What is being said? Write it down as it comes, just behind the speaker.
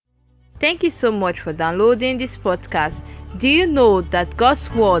Thank you so much for downloading this podcast. Do you know that God's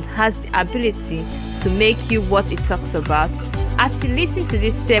Word has the ability to make you what it talks about? As you listen to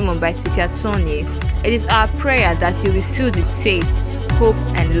this sermon by Tika Tony, it is our prayer that you will be filled with faith, hope,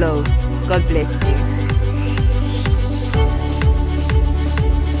 and love. God bless you.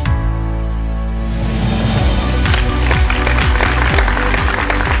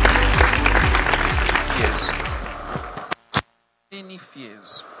 Many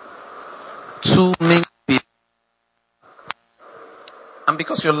fears. Too many fears. And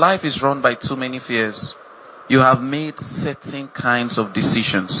because your life is run by too many fears, you have made certain kinds of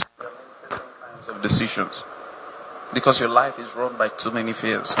decisions. Because your life is run by too many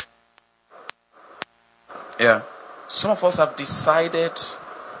fears. Yeah. Some of us have decided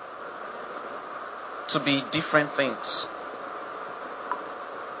to be different things.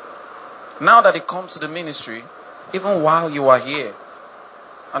 Now that it comes to the ministry, even while you are here,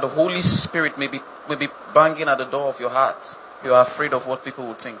 and the Holy Spirit may be banging at the door of your heart, you are afraid of what people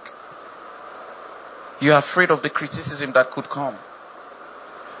will think. You are afraid of the criticism that could come.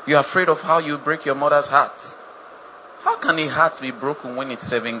 You are afraid of how you break your mother's heart. How can a heart be broken when it's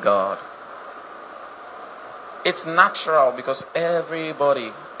serving God? It's natural because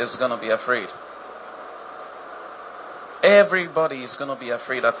everybody is going to be afraid. Everybody is going to be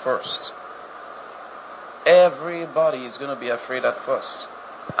afraid at first. Everybody is going to be afraid at first.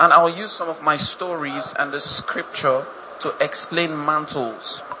 And I'll use some of my stories and the scripture to explain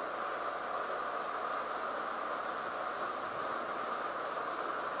mantles.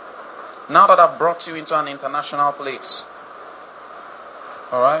 Now that I've brought you into an international place,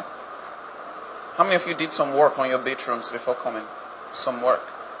 alright? How many of you did some work on your bedrooms before coming? Some work.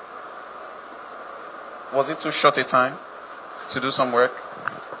 Was it too short a time to do some work?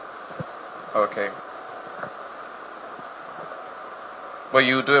 Okay. But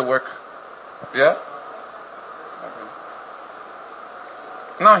you do a work? Yeah? Okay.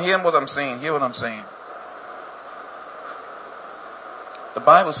 Now hear what I'm saying. Hear what I'm saying. The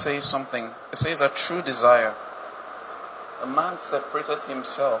Bible says something. It says that true desire. A man separateth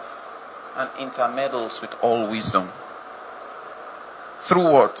himself and intermeddles with all wisdom. Through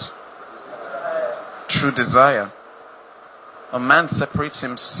what? True desire. A man separates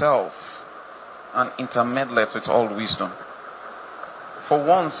himself and intermeddleth with all wisdom. For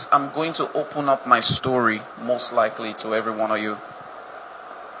once, I'm going to open up my story, most likely to every one of you.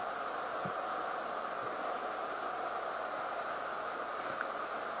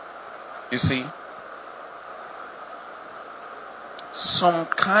 You see, some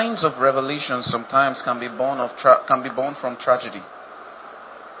kinds of revelations sometimes can be born from tragedy.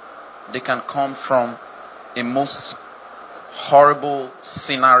 They can come from a most horrible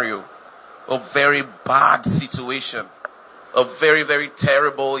scenario, a very bad situation, a very, very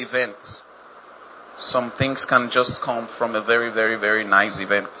terrible event. Some things can just come from a very, very, very nice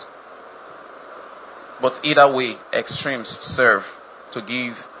event. But either way, extremes serve to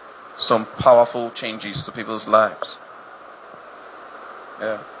give some powerful changes to people's lives.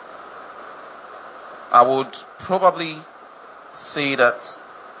 Yeah. I would probably say that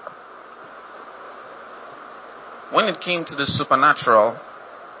when it came to the supernatural,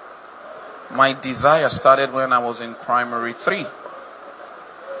 my desire started when I was in primary 3.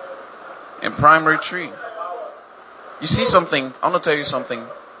 In primary 3. You see something? I want to tell you something.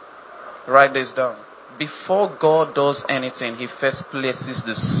 Write this down. Before God does anything, He first places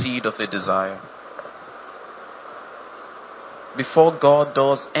the seed of a desire. Before God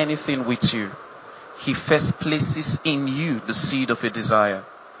does anything with you, He first places in you the seed of a desire.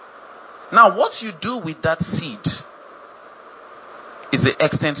 Now, what you do with that seed is the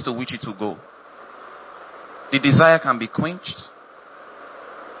extent to which it will go. The desire can be quenched.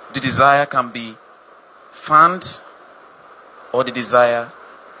 The desire can be fanned. Or the desire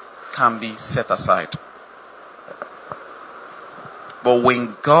can be set aside. But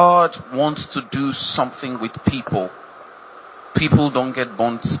when God wants to do something with people, people don't get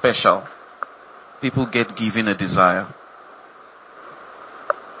born special. People get given a desire.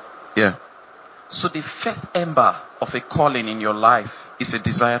 Yeah. So the first ember of a calling in your life is a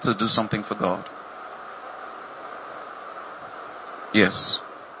desire to do something for God. Yes.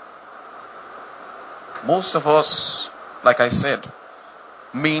 Most of us, like I said,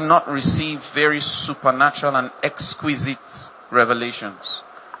 may not receive very supernatural and exquisite revelations.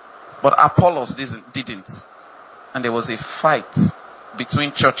 But Apollos didn't. And there was a fight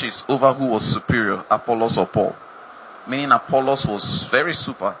between churches over who was superior, Apollos or Paul. Meaning Apollos was very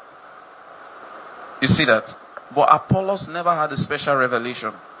super. You see that? But Apollos never had a special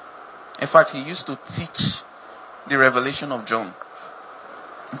revelation. In fact, he used to teach the revelation of John.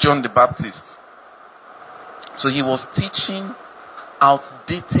 John the Baptist. So he was teaching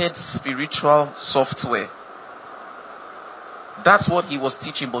outdated spiritual software. That's what he was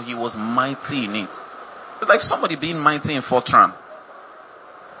teaching, but he was mighty in it. It's like somebody being mighty in Fortran.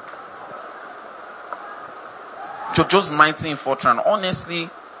 You're just mighty in Fortran. Honestly,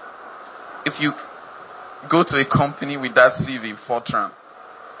 if you go to a company with that CV, Fortran,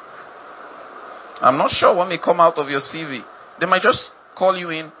 I'm not sure what may come out of your CV. They might just call you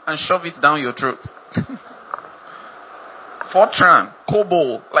in and shove it down your throat. Fortran,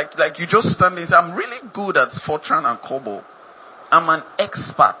 COBOL, like you just stand there and say, I'm really good at Fortran and COBOL. I'm an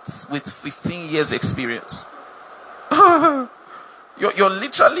expert with 15 years experience. You're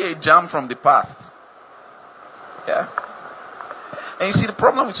literally a jam from the past. Yeah. And you see, the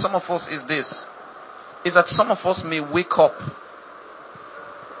problem with some of us is this, is that some of us may wake up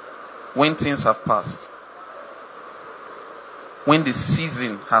when things have passed. When the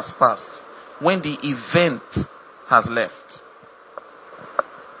season has passed. When the event has left.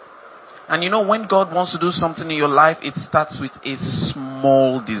 And you know, when God wants to do something in your life, it starts with a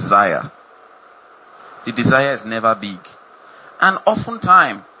small desire. The desire is never big. And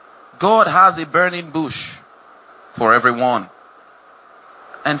oftentimes, God has a burning bush for everyone.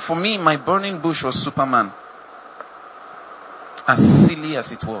 And for me, my burning bush was Superman. As silly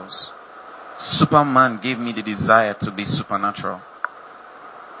as it was, Superman gave me the desire to be supernatural.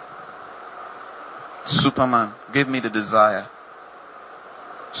 Superman gave me the desire.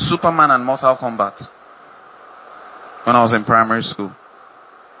 Superman and Mortal Kombat. When I was in primary school.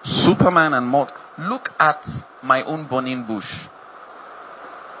 Superman and Mortal. Look at my own burning bush.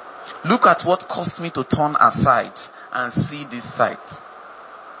 Look at what caused me to turn aside and see this sight.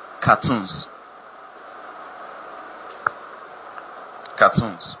 Cartoons.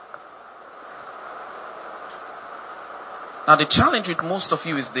 Cartoons. Now the challenge with most of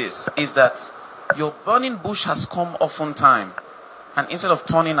you is this, is that your burning bush has come oftentimes, and instead of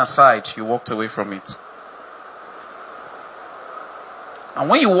turning aside, you walked away from it. And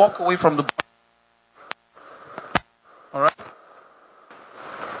when you walk away from the bush, alright,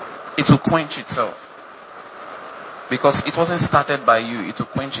 it will quench itself. Because it wasn't started by you, it will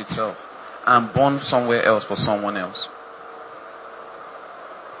quench itself and burn somewhere else for someone else.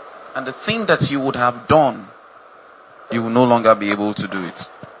 And the thing that you would have done, you will no longer be able to do it.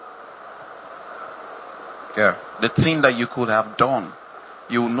 Yeah. The thing that you could have done,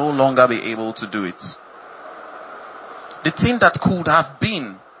 you will no longer be able to do it. The thing that could have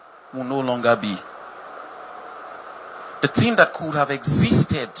been will no longer be. The thing that could have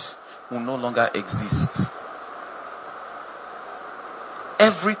existed will no longer exist.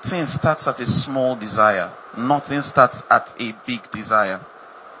 Everything starts at a small desire. Nothing starts at a big desire.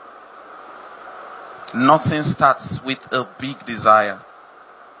 Nothing starts with a big desire.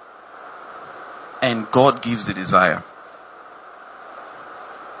 And God gives the desire.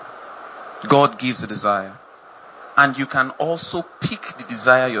 God gives the desire. And you can also pick the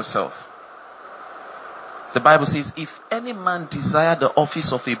desire yourself. The Bible says, if any man desire the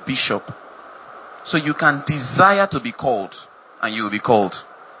office of a bishop, so you can desire to be called, and you will be called.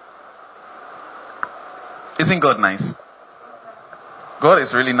 Isn't God nice? God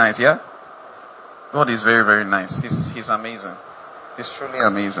is really nice, yeah? God is very, very nice. He's amazing. He's truly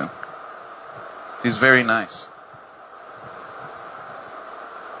amazing. He's very nice.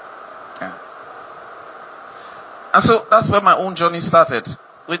 Yeah. And so that's where my own journey started.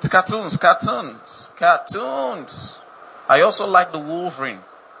 With cartoons. I also like the Wolverine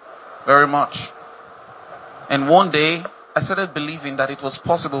very much. And one day, I started believing that it was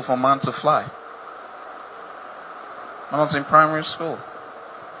possible for man to fly. When I was in primary school.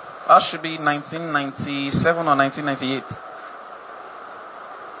 That should be 1997 or 1998.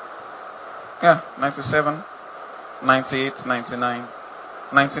 Yeah, 97, 98, 99.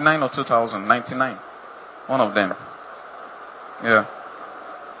 99 or 2000. 99. One of them. Yeah.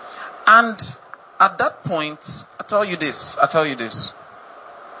 And at that point, I tell you this.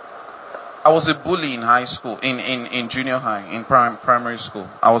 I was a bully in high school, in junior high, in primary school.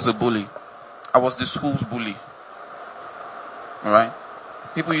 I was a bully. I was the school's bully. Alright?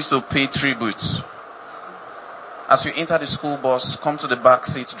 People used to pay tributes. As you enter the school bus, come to the back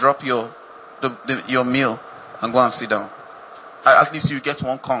seat, drop your meal, and go and sit down. At least you get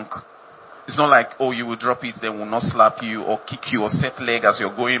one conch. It's not like, oh, you will drop it, they will not slap you or kick you or set leg as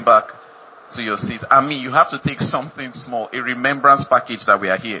you're going back to your seat. I mean, you have to take something small, a remembrance package that we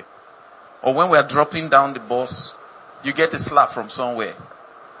are here. Or when we are dropping down the bus, you get a slap from somewhere.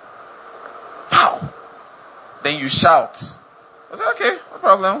 Pow! Then you shout. I said, okay, no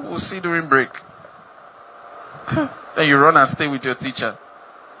problem. We'll see during break. Then you run and stay with your teacher.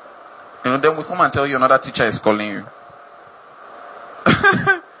 Then we come and tell you another teacher is calling you.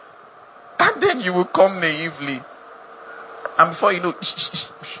 And then you will come naively. And before you know,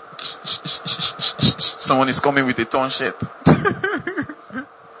 someone is coming with a torn shirt.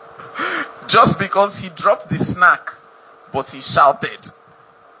 Just because he dropped the snack, but he shouted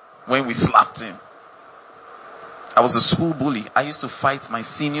when we slapped him. I was a school bully. I used to fight my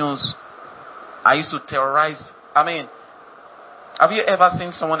seniors. I used to terrorize. Have you ever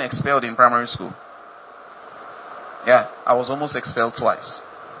seen someone expelled in primary school? Yeah, I was almost expelled twice.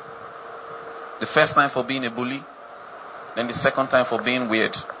 The first time for being a bully, then the second time for being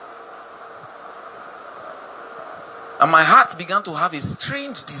weird. And my heart began to have a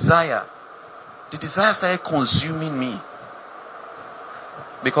strange desire. The desire started consuming me.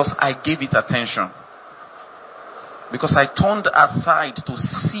 Because I gave it attention. Because I turned aside to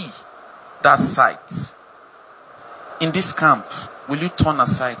see that sight. In this camp, will you turn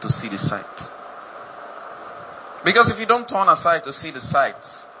aside to see the sight? Because if you don't turn aside to see the sight,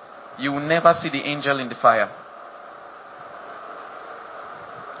 you will never see the angel in the fire.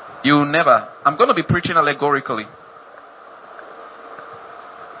 You will never. I'm going to be preaching allegorically.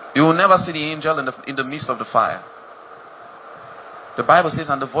 You will never see the angel in the midst of the fire. The Bible says,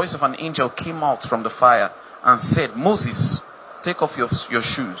 and the voice of an angel came out from the fire and said, Moses, take off your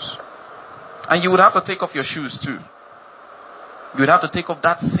shoes. And you would have to take off your shoes too. You would have to take off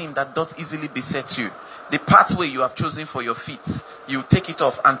that sin that doth easily beset you. The pathway you have chosen for your feet, you take it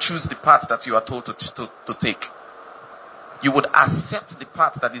off and choose the path that you are told to take. You would accept the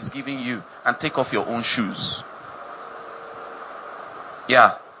path that is given you and take off your own shoes.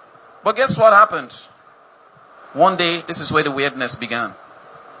 Yeah. But guess what happened? One day, this is where the weirdness began.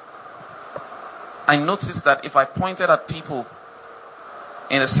 I noticed that if I pointed at people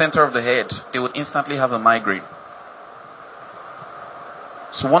in the center of the head, they would instantly have a migraine.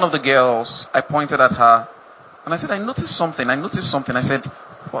 So one of the girls, I pointed at her, and I said, I noticed something. I said,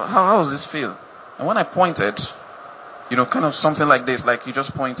 well, how does this feel? And when I pointed, kind of something like this, like you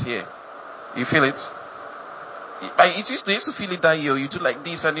just point here. You feel it? They used to feel it that year. You do like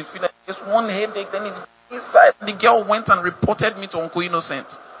this, and you feel like there's one headache, then it's inside. The girl went and reported me to Uncle Innocent.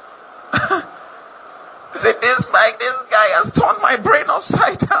 He said, this guy has turned my brain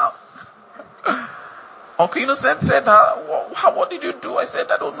upside down. Uncle Innocent said, what did you do? I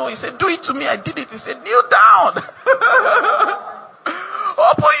said, I don't know. He said, do it to me. I did it. He said, kneel down.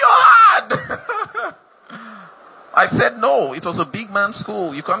 Open your hand. I said, no. It was a big man's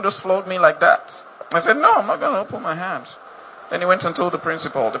school. You can't just flog me like that. I said, no, I'm not going to open my hand. Then he went and told the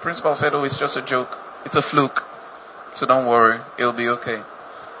principal. The principal said, oh, it's just a joke. It's a fluke. So don't worry. It'll be okay.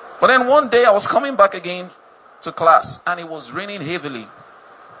 But then one day I was coming back again to class, and it was raining heavily.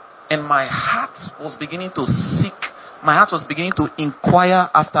 And my heart was beginning to seek. My heart was beginning to inquire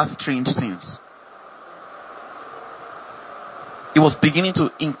after strange things. It was beginning to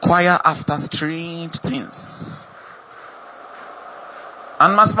inquire after strange things.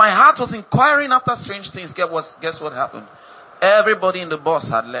 And as my heart was inquiring after strange things, guess what happened? Everybody in the bus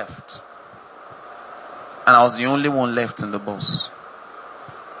had left. And I was the only one left in the bus.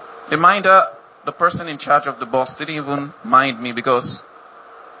 The minder, the person in charge of the bus, didn't even mind me because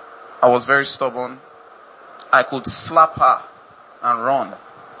I was very stubborn. I could slap her and run.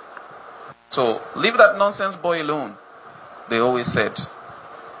 So, leave that nonsense boy alone, they always said.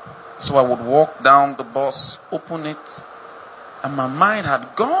 So I would walk down the bus, open it, and my mind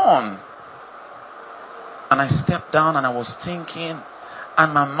had gone. And I stepped down and I was thinking,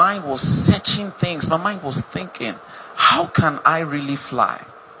 and my mind was searching things. My mind was thinking, how can I really fly?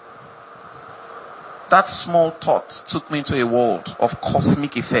 That small thought took me into a world of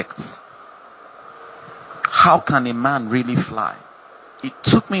cosmic effects. How can a man really fly? It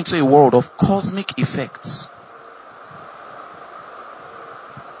took me into a world of cosmic effects.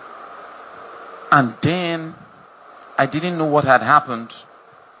 And then I didn't know what had happened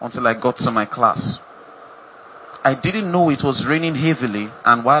until I got to my class. I didn't know it was raining heavily,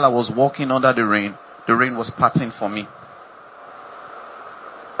 and while I was walking under the rain was parting for me.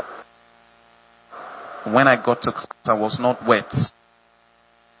 When I got to class, I was not wet.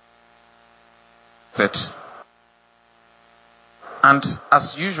 And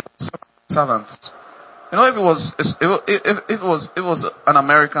as usual, servants. If it was an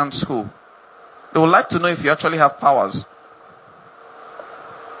American school, they would like to know if you actually have powers.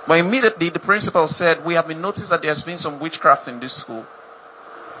 But immediately the principal said, we have been noticed that there has been some witchcraft in this school.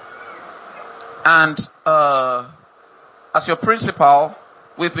 And as your principal,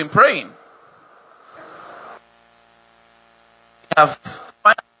 we've been praying. We have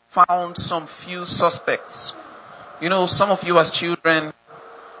found some few suspects. Some of you as children,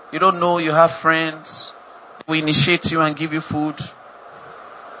 You don't know you have friends. They will initiate you and give you food.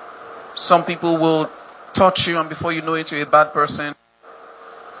 Some people will touch you and before you know it, you're a bad person.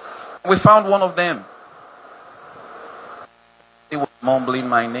 We found one of them. He was mumbling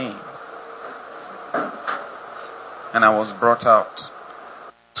my name. And I was brought out.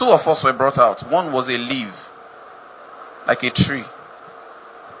 Two of us were brought out. One was a leaf, like a tree.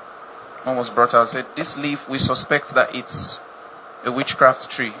 One was brought out and said, this leaf, we suspect that it's a witchcraft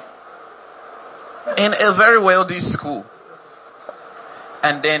tree. In a very wealthy school.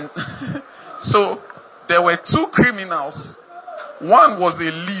 And then, so there were two criminals. One was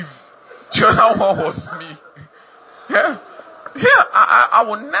a leaf. The other one was me. Yeah. Yeah, I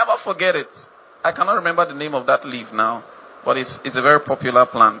will never forget it. I cannot remember the name of that leaf now. But it's a very popular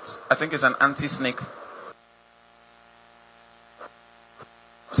plant. I think it's an anti-snake.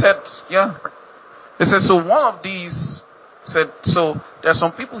 Said, yeah. He said, so one of these said, so there are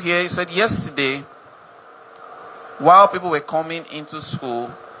some people here. He said, yesterday, while people were coming into school,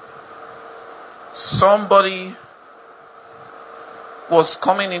 somebody was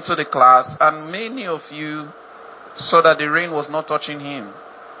coming into the class and many of you saw that the rain was not touching him.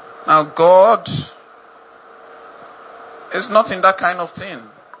 Now God is not in that kind of thing.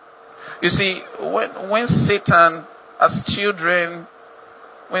 You see, when Satan, as children,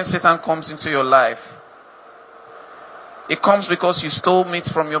 when Satan comes into your life, it comes because you stole meat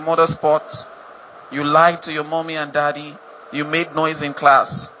from your mother's pot, you lied to your mommy and daddy, you made noise in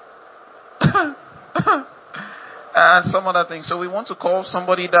class, and some other things. So we want to call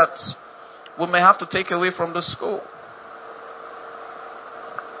somebody that we may have to take away from the school.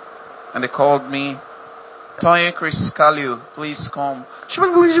 And they called me, Tony Chris Calio, please come.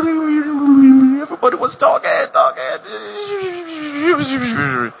 Everybody was talking.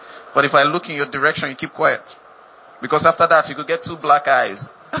 But if I look in your direction, you keep quiet. Because after that, you could get two black eyes.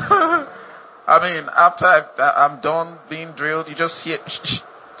 I mean, after I'm done being drilled, you just hear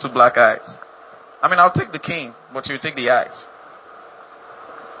two black eyes. I mean, I'll take the king, but you take the eyes.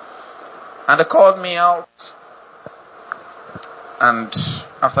 And they called me out. And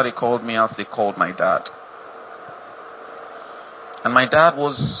after they called me out, they called my dad. And my dad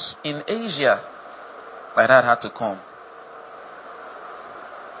was in Asia. My dad had to come.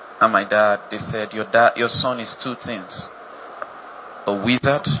 And my dad, they said, your son is two things. A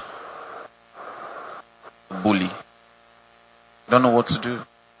wizard, a bully. Don't know what to do.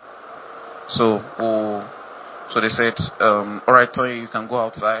 So they said, alright, Tony, you can go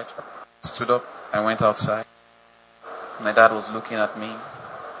outside. Stood up, I went outside. My dad was looking at me.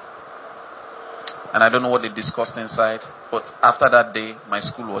 And I don't know what they discussed inside. But after that day, my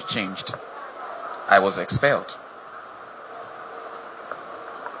school was changed. I was expelled.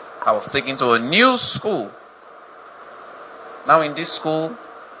 I was taken to a new school. Now in this school,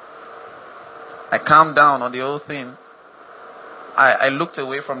 I calmed down on the whole thing. I looked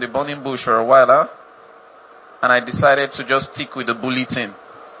away from the burning bush for a while, and I decided to just stick with the bully thing.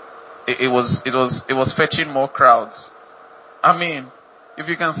 It was fetching more crowds. I mean, if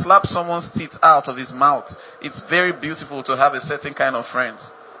you can slap someone's teeth out of his mouth, it's very beautiful to have a certain kind of friends.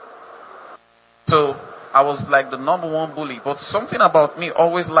 So I was like the number one bully, but something about me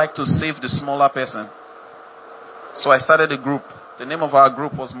always liked to save the smaller person. So I started a group. The name of our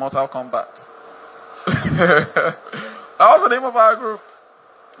group was Mortal Kombat. That was the name of our group.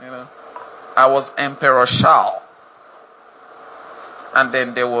 You know, I was Emperor Shao. And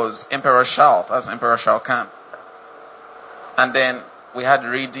then there was Emperor Shao. That's Emperor Shao Kahn. And then we had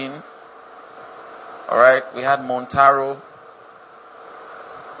reading. Alright, we had Montaro.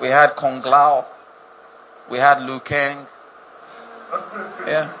 We had Kung Lao. We had Liu Kang.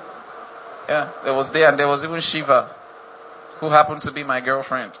 Yeah. Yeah, there was there, and there was even Shiva, who happened to be my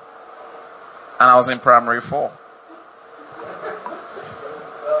girlfriend. And I was in primary 4.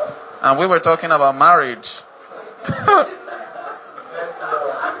 And we were talking about marriage.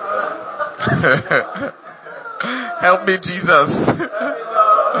 Help me, Jesus.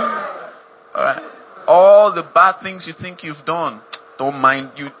 Alright. All the bad things you think you've done, don't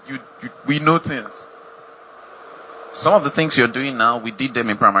mind. We know things. Some of the things you're doing now, we did them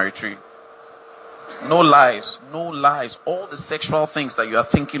in primary 3. No lies. All the sexual things that you are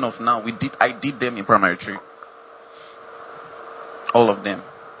thinking of now, I did them in primary 3. All of them.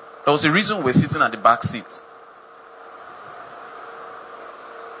 There was a reason we're sitting at the back seat.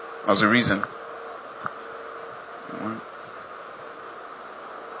 There was a reason.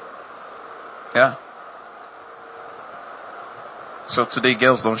 Yeah. So today,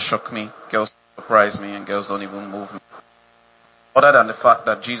 girls don't shock me. Girls surprise me, and girls don't even move me. Other than the fact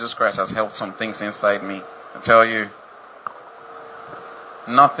that Jesus Christ has helped some things inside me. I tell you,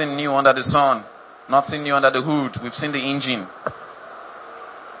 Nothing new under the sun. Nothing new under the hood. We've seen the engine.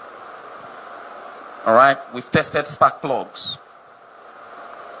 Alright? We've tested spark plugs.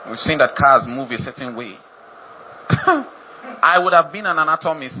 We've seen that cars move a certain way. I would have been an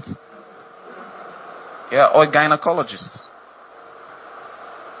anatomist. Yeah, or a gynecologist.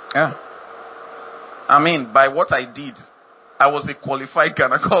 Yeah. I mean, by what I did, I was a qualified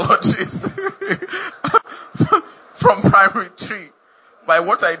gynecologist. From primary 3. By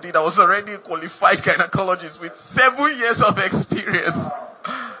what I did, I was already a qualified gynecologist with 7 years of experience.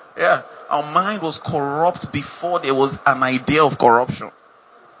 Yeah. Our mind was corrupt before there was an idea of corruption.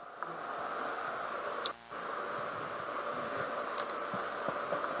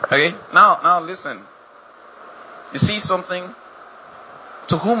 Okay? Now listen. You see something?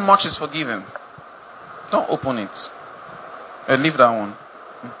 To whom much is forgiven. Don't open it. Leave that one.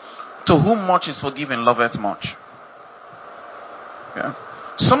 To whom much is forgiven, loveth much. Yeah.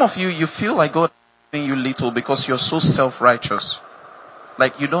 Some of you feel like God is giving you little because you're so self-righteous.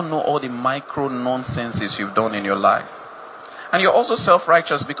 Like you don't know all the micro nonsenses you've done in your life. And you're also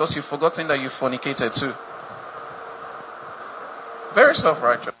self-righteous because you've forgotten that you fornicated too. Very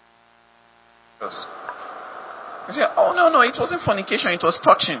self-righteous. You say, oh no, it wasn't fornication, it was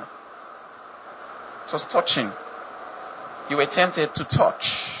touching. It was touching. You were tempted to touch.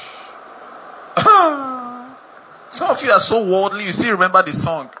 Some of you are so worldly, you still remember the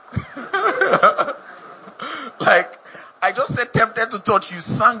song. Like, I just said tempted to touch, you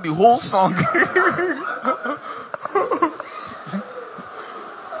sang the whole song. Yeah.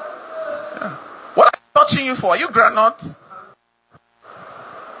 What are you touching you for? Are you granite?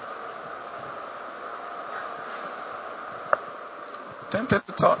 Tempted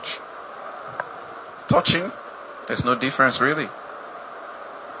to touch. Touching, there's no difference really.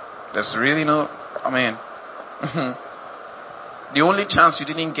 There's really no, the only chance you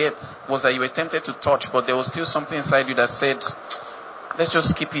didn't get was that you were tempted to touch, but there was still something inside you that said, let's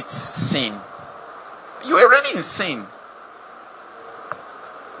just keep it sane. You were already insane.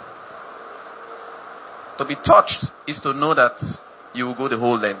 To be touched is to know that you will go the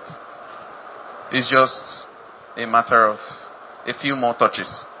whole length. It's just a matter of a few more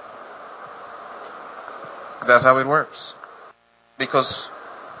touches. That's how it works. Because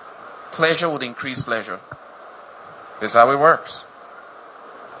pleasure would increase pleasure. That's how it works.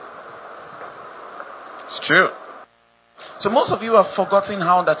 It's true. So most of you have forgotten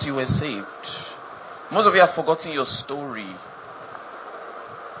how that you were saved. Most of you have forgotten your story.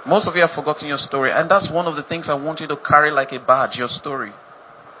 Most of you have forgotten your story. And that's one of the things I want you to carry like a badge, your story.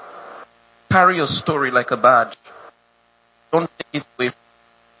 Carry your story like a badge. Don't take it away.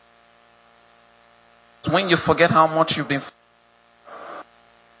 When you forget how much you've been.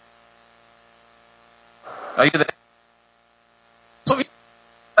 Are you there? So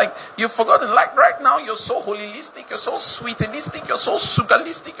like you've forgotten, like right now you're so holistic, you're so sweetenistic, you're so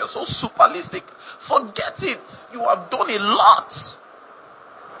sugarlistic, you're so superlistic. Forget it. You have done a lot.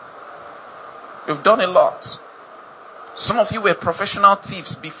 You've done a lot. Some of you were professional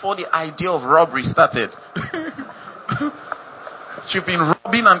thieves before the idea of robbery started. You've been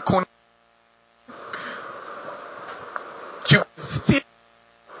robbing and conning.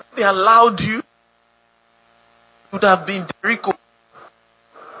 They allowed you. You would have been Derico.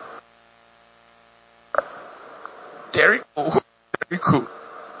 Derico.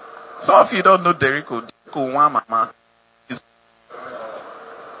 Some of you don't know Derico. Derico One Mama.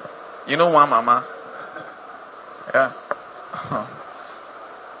 You know One Mama? Yeah.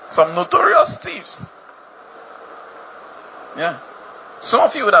 Some notorious thieves. Yeah. Some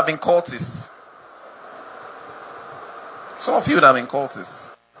of you would have been cultists. Some of you would have been cultists.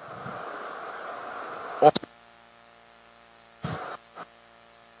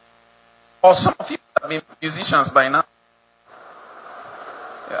 Or some of you have been musicians by now.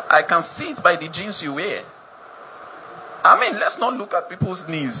 Yeah, I can see it by the jeans you wear. Let's not look at people's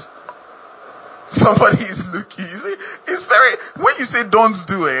knees. Somebody is looking. You see, it's very, when you say don't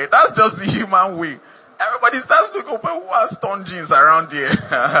do it, that's just the human way. Everybody starts looking, but who has torn jeans around here?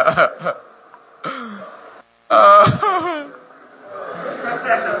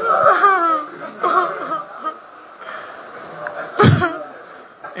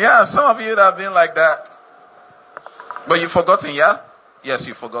 Yeah, some of you have been like that. But you've forgotten, yeah? Yes,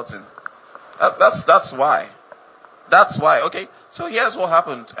 you've forgotten. That's why. That's why. Okay, so here's what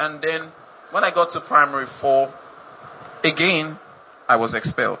happened. And then when I got to primary 4, again, I was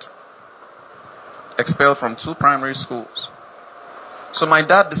expelled. Expelled from 2 primary schools. So my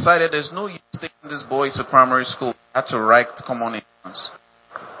dad decided there's no use taking this boy to primary school. I had to write common entrance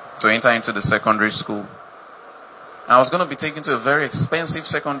to enter into the secondary school. I was going to be taken to a very expensive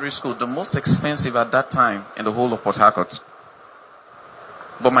secondary school, the most expensive at that time in the whole of Port Harcourt.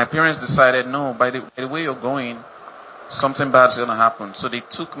 But my parents decided, no, by the way you're going, something bad is going to happen. So they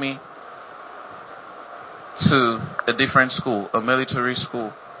took me to a different school, a military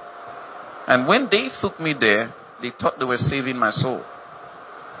school. And when they took me there, they thought they were saving my soul.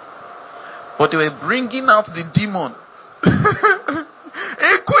 But they were bringing out the demon.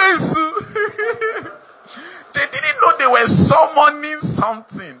 They didn't know they were summoning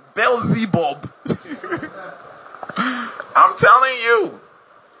something. Beelzebub. I'm telling you.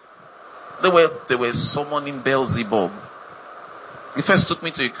 They were summoning Beelzebub. They first took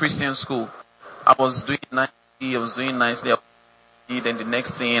me to a Christian school. I was doing nicely. Then the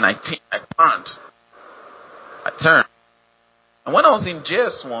next thing, I turned. And when I was in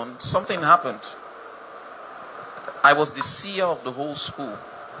JS1, something happened. I was the seer of the whole school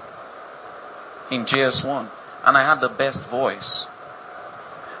in JS1. And I had the best voice.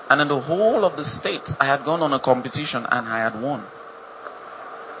 And in the whole of the state, I had gone on a competition and I had won.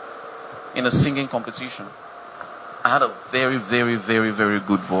 In a singing competition. I had a very, very, very, very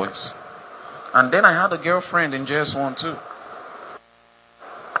good voice. And then I had a girlfriend in JS1 too.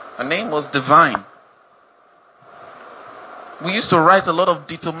 Her name was Divine. We used to write a lot of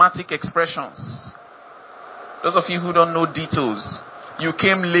ditomatic expressions. Those of you who don't know ditos, you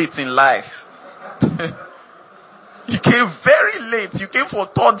came late in life. You came very late. You came for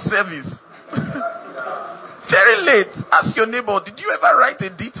third service. Very late. Ask your neighbor, did you ever write a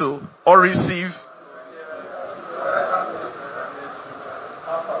dito or receive?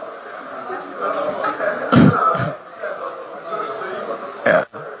 Yeah.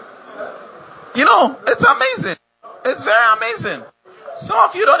 You know, it's amazing. It's very amazing. Some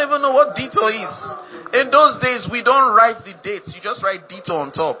of you don't even know what dito is. In those days, we don't write the dates. You just write dito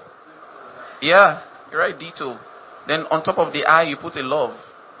on top. Yeah, you write dito. Then on top of the I, you put a love.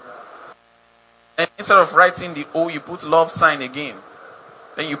 And instead of writing the O, you put love sign again.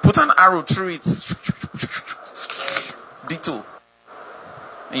 Then you put an arrow through it. Dito.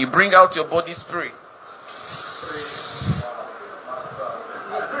 And you bring out your body spray.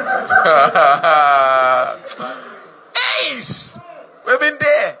 Ace! We've been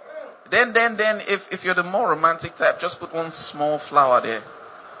there. Then, if you're the more romantic type, just put one small flower there.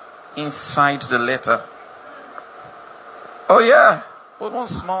 Inside the letter. Oh yeah. Put one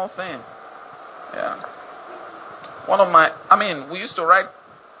small thing. Yeah.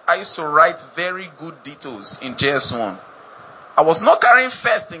 I used to write very good ditos in JS1. I was not carrying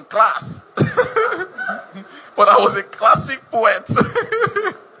first in class. But I was a classic poet.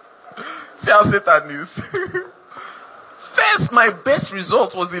 See how Satan is. First, my best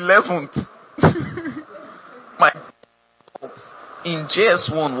result was 11th. My result in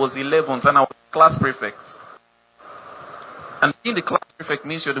JS1 was 11th, and I was class prefect. And being the class prefect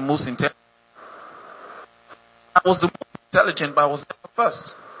means you're the most intelligent. I was the most intelligent, but I was never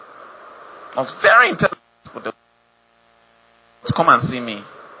first. I was very intelligent. But come and see me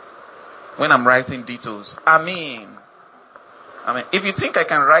when I'm writing ditos. I mean, if you think I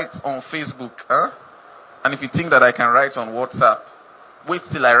can write on Facebook, and if you think that I can write on WhatsApp, wait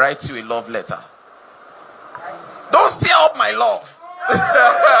till I write you a love letter. Don't stir up my love.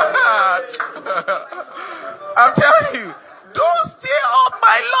 I'm telling you, don't stir up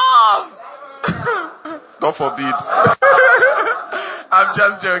my love. God forbid. I'm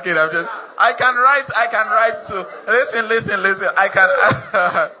just joking. I can write to, listen. I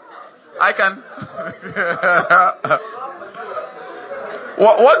can.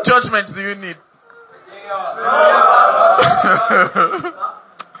 What judgments do you need?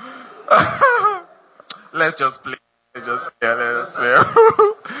 Let's just play. Let us play.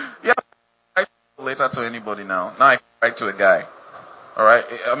 Yeah, I write later to anybody now. Now I can write to a guy. All right.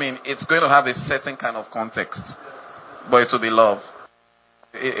 I mean, it's going to have a certain kind of context, but it will be love.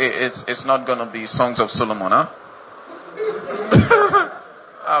 It's not going to be Songs of Solomon, huh?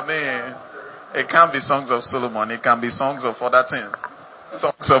 I mean, it can't be Songs of Solomon. It can be songs of other things.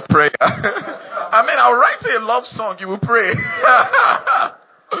 Songs of prayer. I mean, I'll write a love song. You will pray.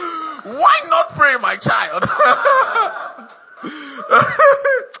 Why not pray, my child?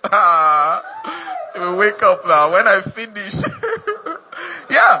 You will wake up now when I finish.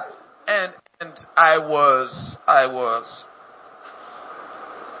 Yeah. And I'd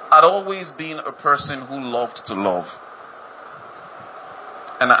always been a person who loved to love.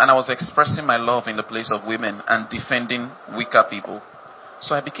 And I was expressing my love in the place of women and defending weaker people.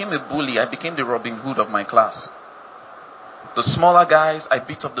 So I became a bully. I became the Robin Hood of my class. The smaller guys, I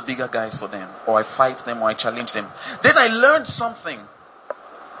beat up the bigger guys for them. Or I fight them or I challenge them. Then I learned something.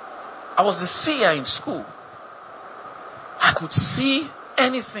 I was the seer in school. could see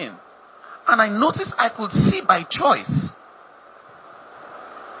anything. And I noticed I could see by choice.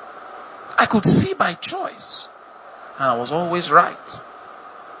 I could see by choice. And I was always right.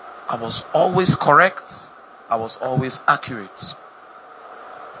 I was always correct. I was always accurate.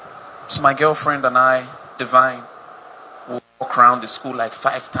 So my girlfriend and I, Divine, would walk around the school like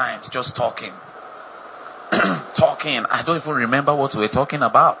 5 times just talking. Talking. I don't even remember what we were talking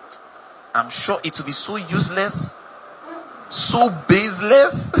about. I'm sure it will be so useless, so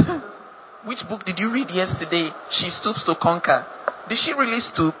baseless. Which book did you read yesterday? She Stoops to Conquer. Did she really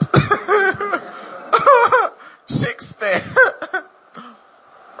stoop? Shakespeare.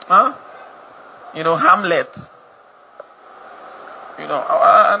 Huh? Hamlet.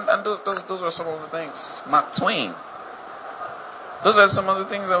 And those were some of the things. Mark Twain. Those are some of the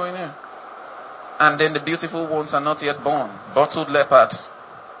things that we knew. And then the beautiful ones are not yet born. Bottled leopard.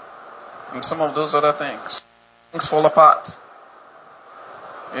 And some of those other things. Things fall apart.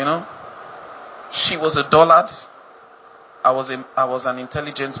 She was a dullard. I was an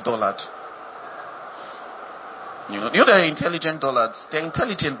intelligent dullard. They're intelligent dullards. They're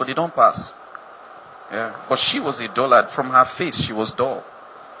intelligent, but they don't pass. Yeah. But she was a dullard. From her face, she was dull.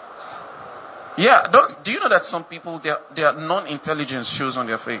 Yeah. Do you know that some people, their non-intelligence shows on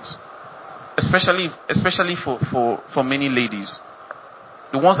their face? Especially for many ladies.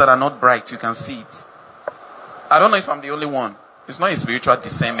 The ones that are not bright, you can see it. I don't know if I'm the only one. It's not a spiritual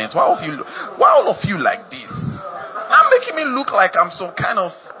discernment. Why all of you like this? Now making me look like I'm some kind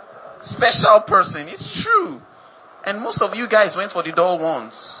of special person. It's true. And most of you guys went for the dull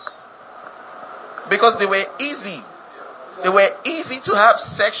ones. Because they were easy. They were easy to have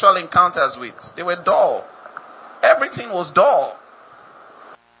sexual encounters with. They were dull. Everything was dull.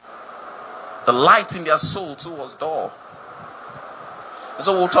 The light in their soul too was dull.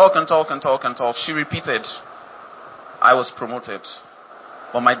 So we'll talk and talk and talk and talk. She repeated, I was promoted.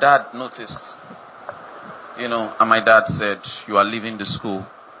 But my dad noticed. And my dad said, you are leaving the school.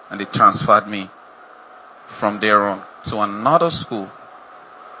 And they transferred me from there on to another school,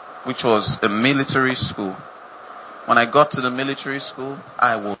 which was a military school. When I got to the military school,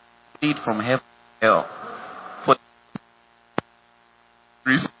 I was paid from heaven to hell. For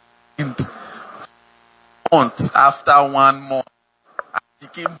month after 1 month, I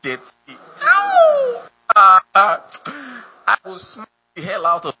became dirty. I was smack the hell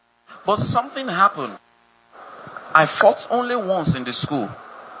out of it. But something happened. I fought only once in the school.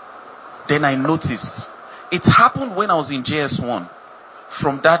 Then I noticed. It happened when I was in JS1.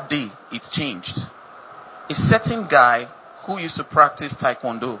 From that day, it changed. A certain guy who used to practice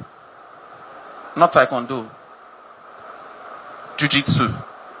taekwondo. Not taekwondo. Jiu-jitsu.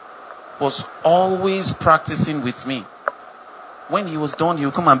 Was always practicing with me. When he was done, he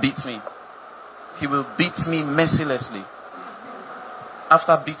would come and beat me. He will beat me mercilessly.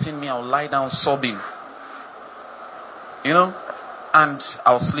 After beating me, I'll lie down sobbing. And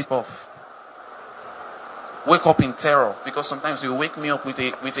I'll sleep off. Wake up in terror. Because sometimes he'll wake me up with a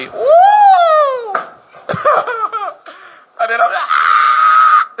ooh! And then I'm like,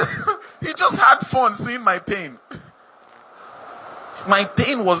 ah! He just had fun seeing my pain. My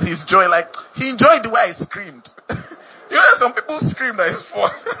pain was his joy. Like, he enjoyed the way I screamed. Some people scream that it's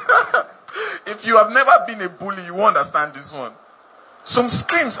fun. If you have never been a bully, you won't understand this one. Some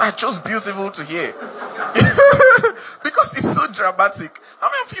screams are just beautiful to hear. Because it's so dramatic. How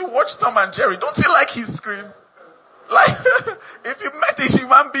many of you watch Tom and Jerry? Don't you like his scream? Like, if you met a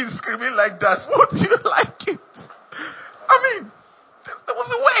human being screaming like that, would you like it? I mean, there was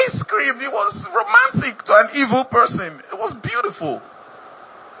a way he screamed. It was romantic to an evil person. It was beautiful.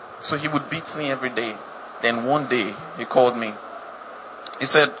 So he would beat me every day. Then one day, he called me. He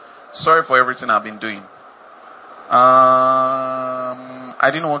said, sorry for everything I've been doing. I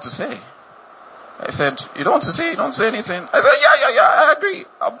didn't know what to say. I said, you don't want to say? You don't say anything? I said, yeah, I agree.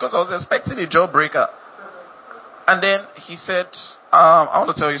 Because I was expecting a jawbreaker. And then he said, I want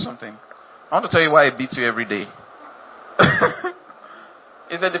to tell you something. I want to tell you why I beat you every day.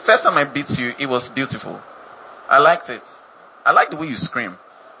 He said, the first time I beat you, it was beautiful. I liked it. I like the way you scream.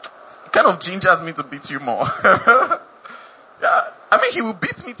 It kind of gingers me to beat you more. Yeah. I mean, he will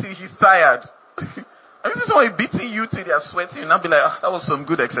beat me till he's tired. I mean, this is why he's beating you till you're sweating. And I'll be like, that was some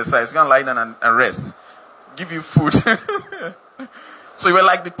good exercise. You're going to lie down and rest. Give you food. So you were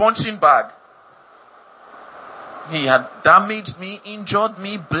like the punching bag. He had damaged me, injured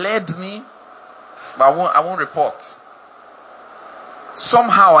me, bled me. But I won't report.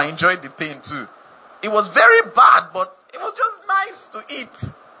 Somehow I enjoyed the pain too. It was very bad, but it was just nice to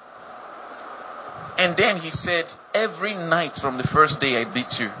eat. And then he said, every night from the first day I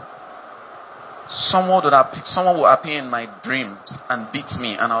beat you. someone would appear in my dreams and beat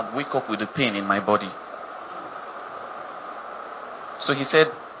me, and I would wake up with the pain in my body. So he said,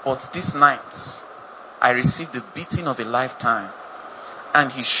 but this night, I received the beating of a lifetime.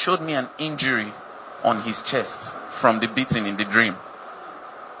 And he showed me an injury on his chest from the beating in the dream.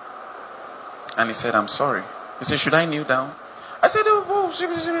 And he said, I'm sorry. He said, should I kneel down? I said, no,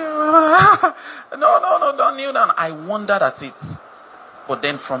 don't kneel down. I wondered at it. But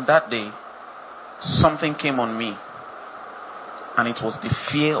then from that day, something came on me. And it was the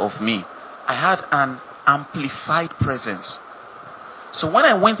fear of me. I had an amplified presence. So when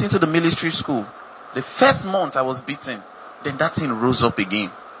I went into the military school, the first month I was beaten, then that thing rose up again.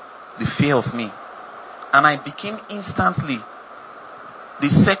 The fear of me. And I became instantly the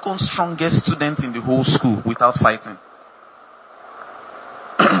second strongest student in the whole school without fighting.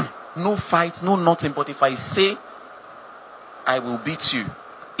 No fight, no nothing. But if I say I will beat you,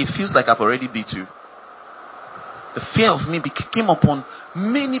 it feels like I've already beat you. The fear of me came upon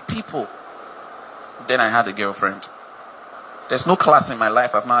many people. Then I had a girlfriend. There's no class in my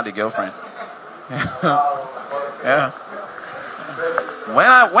life I've not had a girlfriend. Yeah. When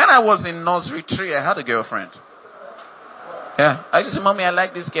I was in nursery 3, I had a girlfriend. Yeah. I just said, Mommy, I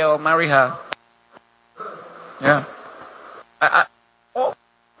like this girl, I'll marry her. Yeah. I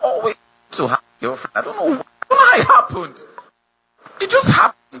always to have a girlfriend. I don't know why it happened. It just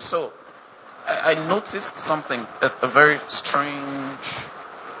happened. So I noticed something, a very strange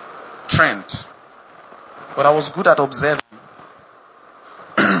trend. But I was good at observing.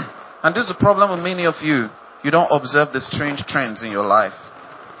 And this is the problem with many of you. You don't observe the strange trends in your life.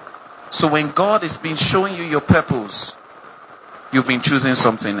 So when God has been showing you your purpose, you've been choosing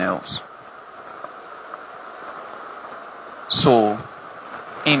something else. So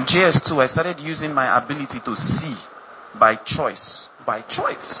in JS2, I started using my ability to see by choice. By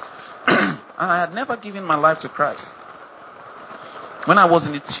choice. And I had never given my life to Christ. When I was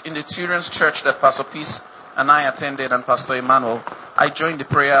in the children's church that Pastor Peace and I attended, and Pastor Emmanuel, I joined the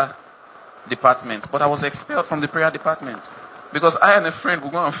prayer department, but I was expelled from the prayer department because I and a friend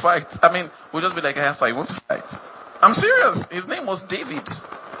would go and fight. I mean, we'll just be like, I want to fight. I'm serious. His name was David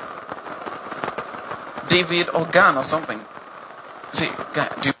Organ or something. See,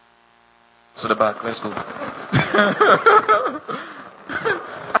 to the back, let's go.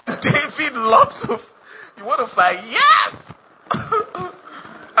 And David, lots of, you want to fight? Yes.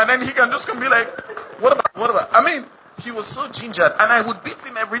 And then he can just come be like, what about? I mean, he was so gingered, and I would beat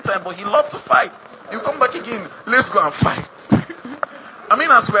him every time, but he loved to fight. He'll come back again, let's go and fight. I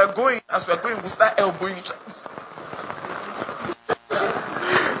mean, as we're going, we start elbowing each other.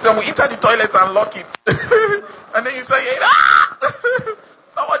 Then we enter the toilet and lock it. And then you say,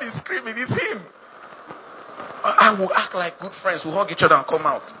 somebody is screaming, it's him. And we'll act like good friends, we'll hug each other and come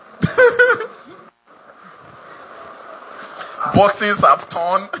out. Buttons have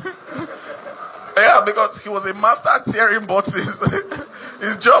torn. Yeah, because he was a master at tearing buttons.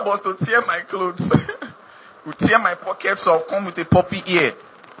 His job was to tear my clothes. He tear my pockets or come with a puppy ear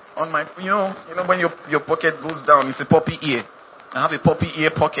on my, you know when your pocket goes down, it's a puppy ear. I have a puppy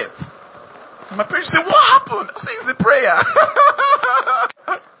ear pocket. And my parents say, what happened? I say, it's the prayer.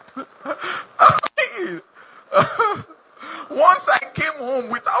 Once I came home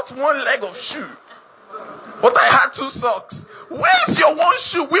without one leg of shoe, but I had 2 socks. Where's your one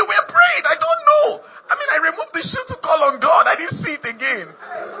shoe? We were praying. I don't know. I mean, I removed the shoe to call on God. I didn't see it again.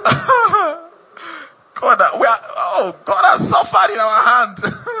 God has suffered in our hand.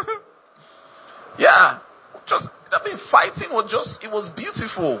 Yeah. Fighting it was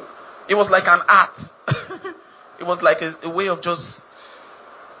beautiful. It was like an art. It was like a way of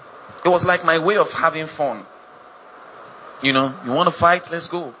it was like my way of having fun. You want to fight? Let's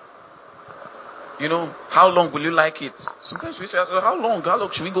go. How long will you like it? Sometimes we say, how long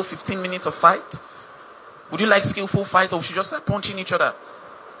should we go? 15 minutes of fight? Would you like skillful fight, or we should just start punching each other?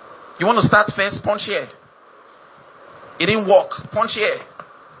 You want to start first? Punch here. It didn't work. Punch here.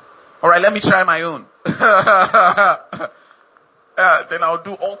 Alright, let me try my own. Then I'll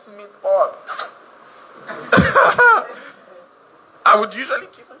do ultimate fall. I would usually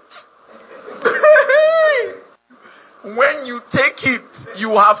keep it. When you take it,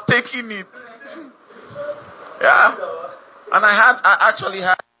 you have taken it. Yeah. And I actually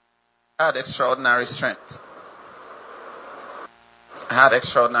had extraordinary strength. I had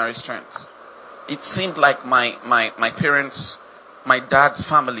extraordinary strength. It seemed like my parents, my dad's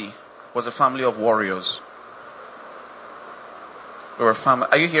family was a family of warriors. We were a family.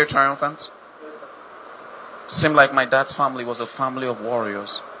 Are you here, triumphant? Seemed like my dad's family was a family of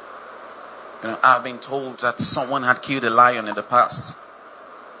warriors. I've been told that someone had killed a lion in the past.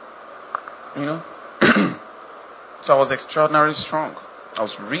 You know? So I was extraordinarily strong. I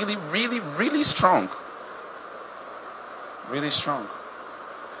was really, really, really strong. Really strong.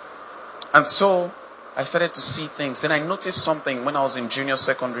 And so I started to see things. Then I noticed something when I was in junior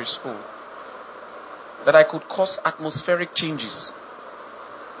secondary school. That I could cause atmospheric changes.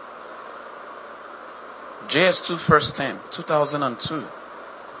 JS2 first term, 2002.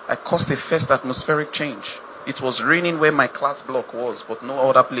 I caused a first atmospheric change. It was raining where my class block was, but no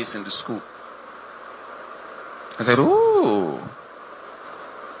other place in the school. I said, ooh.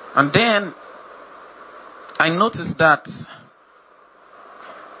 And then I noticed that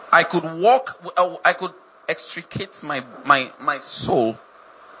I could I could extricate my soul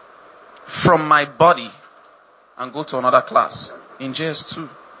from my body and go to another class in JS2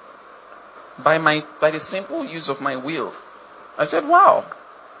 by the simple use of my will. I said, wow.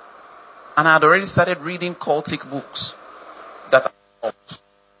 And I had already started reading cultic books that are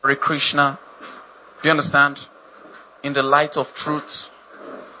Hare Krishna. Do you understand? In the Light of Truth.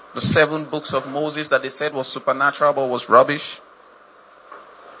 The 7 books of Moses that they said was supernatural but was rubbish.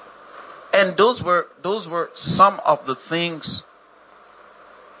 And those were some of the things.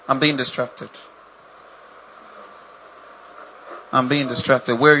 I'm being distracted. I'm being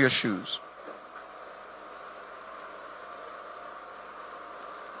distracted. Wear your shoes.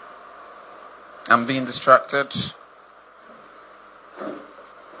 I'm being distracted.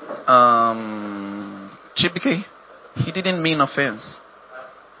 Chibike, he didn't mean offense.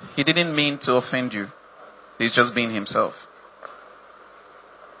 He didn't mean to offend you. He's just being himself.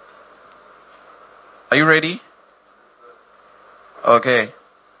 Are you ready? Okay.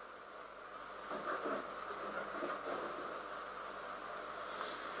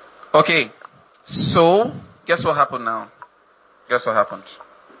 Okay. So, guess what happened now? Guess what happened?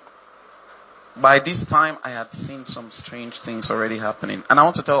 By this time, I had seen some strange things already happening. And I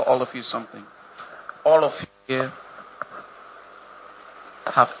want to tell all of you something. All of you here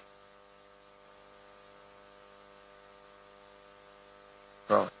have...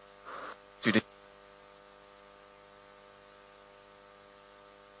 Bro, today.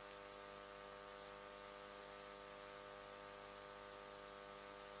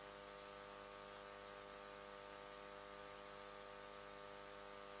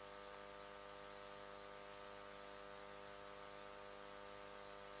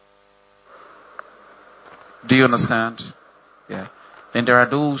 Do you understand? Yeah. Then there are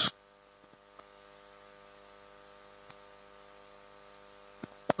those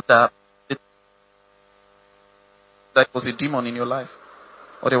that was a demon in your life,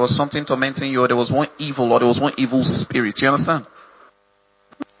 or there was something tormenting you, or there was one evil, or there was one evil spirit. You understand?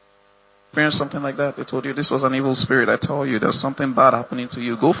 Experience something like that. They told you this was an evil spirit. I told you there's something bad happening to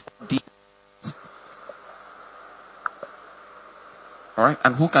you. Go for deep. All right.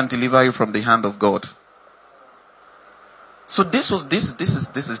 And who can deliver you from the hand of God? So this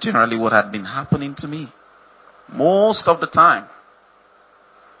is generally what had been happening to me most of the time.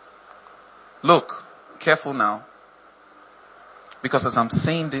 Look, careful now, because as I'm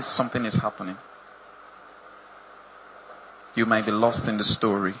saying this, something is happening. You might be lost in the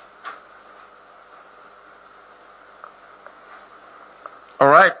story. All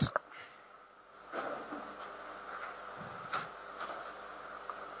right.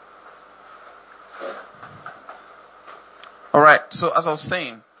 All right. So as I was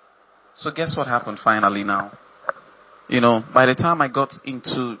saying, so guess what happened finally now? You know, by the time I got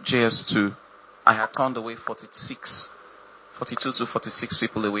into JS2, I had turned away 42 to 46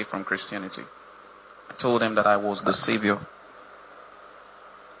 people away from Christianity. I told them that I was the Savior.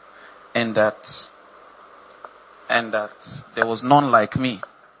 And that there was none like me.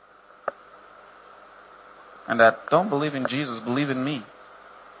 And that don't believe in Jesus, believe in me.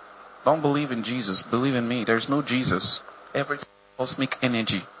 Don't believe in Jesus, believe in me. There's no Jesus. Everything is cosmic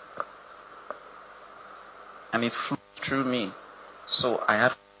energy. And it flew through me. So I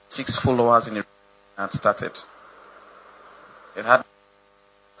had 6 followers in it and started. It had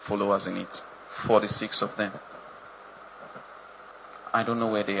followers in it. 46 of them. I don't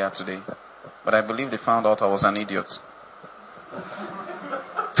know where they are today. But I believe they found out I was an idiot.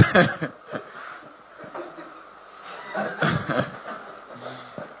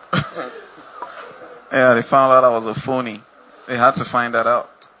 Yeah, they found out I was a phony. They had to find that out.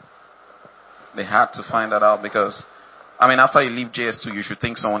 They had to find that out because, I mean, after you leave JS2, you should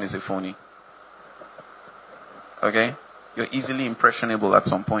think someone is a phony. Okay? You're easily impressionable at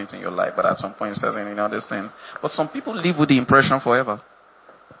some point in your life, but at some point it doesn't, this thing. But some people live with the impression forever.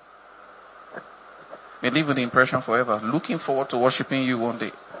 They live with the impression forever, looking forward to worshiping you one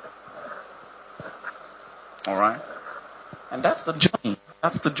day. Alright? And that's the journey.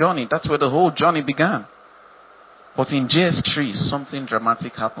 That's the journey. That's where the whole journey began. But in JS3, something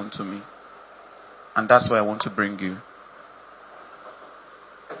dramatic happened to me. And that's why I want to bring you.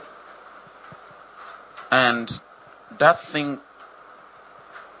 And that thing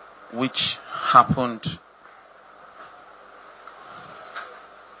which happened,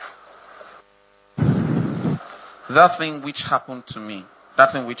 to me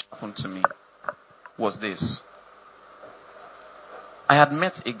was this. I had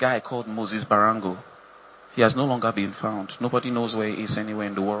met a guy called Moses Barango. He has no longer been found. Nobody knows where he is anywhere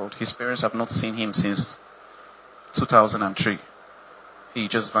in the world. His parents have not seen him since 2003. He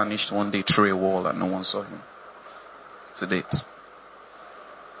just vanished one day through a wall and no one saw him to date.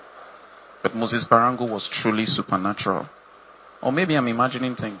 But Moses Barango was truly supernatural. Or maybe I'm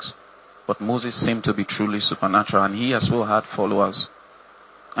imagining things. But Moses seemed to be truly supernatural, and he as well had followers.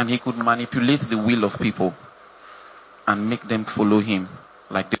 And he could manipulate the will of people and make them follow him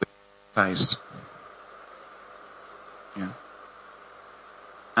like they were baptized. Yeah.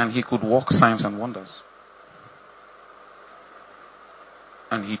 And he could work signs and wonders.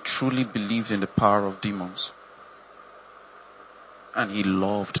 And he truly believed in the power of demons. And he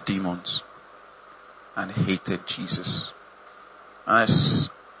loved demons. And hated Jesus. And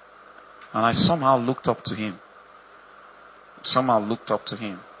I somehow looked up to him. I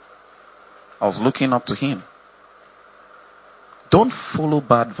was looking up to him. Don't follow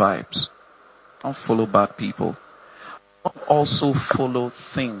bad vibes. Don't follow bad people. Don't also follow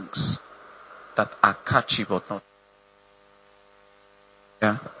things that are catchy but not.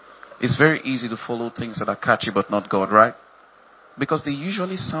 Yeah? It's very easy to follow things that are catchy but not God, right? Because they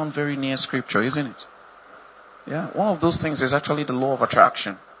usually sound very near scripture, isn't it? Yeah? One of those things is actually the law of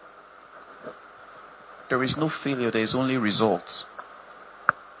attraction. There is no failure, there is only results.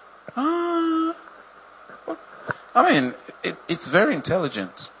 It's very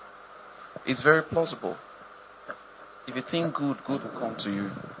intelligent. It's very plausible. If you think good, good will come to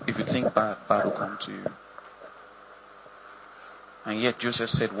you. If you think bad, bad will come to you. And yet Joseph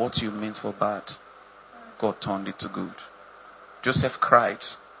said, what you meant for bad, God turned it to good. Joseph cried.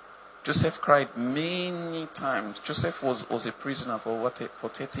 Joseph cried many times. Joseph was a prisoner for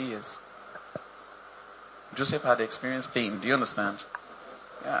 30 years. Joseph had experienced pain. Do you understand?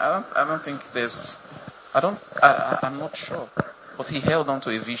 Yeah, I don't think there's... I'm not sure. But he held on to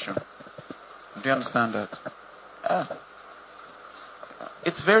a vision. Do you understand that?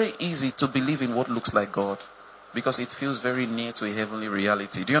 It's very easy to believe in what looks like God because it feels very near to a heavenly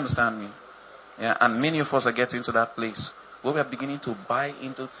reality. Do you understand me? Yeah, and many of us are getting to that place where we are beginning to buy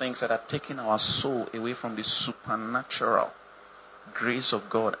into things that are taking our soul away from the supernatural grace of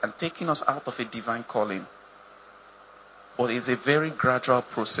God and taking us out of a divine calling. But it's a very gradual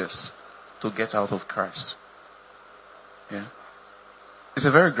process to get out of Christ. Yeah. It's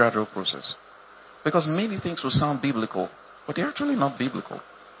a very gradual process. Because many things will sound biblical, but they're actually not biblical.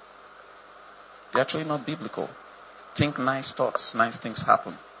 They're actually not biblical. Think nice thoughts, nice things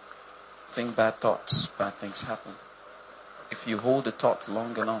happen. Think bad thoughts, bad things happen. If you hold the thought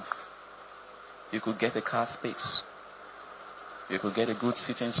long enough, you could get a car space. You could get a good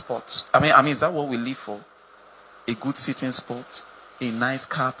sitting spot. I mean, is that what we live for? A good sitting spot? A nice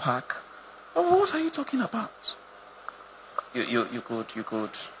car park? Oh, what are you talking about? You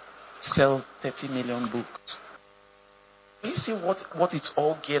could sell 30 million books. You see what it's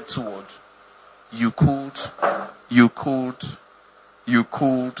all geared toward? You could.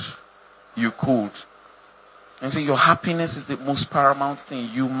 And see, your happiness is the most paramount thing.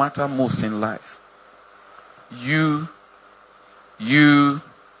 You matter most in life. You.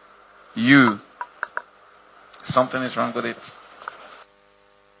 Something is wrong with it.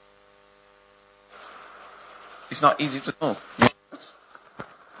 It's not easy to know.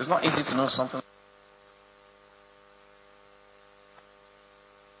 It's not easy to know something.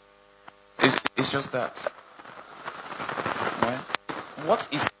 It's just that. Right? What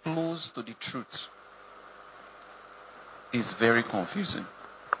is close to the truth is very confusing.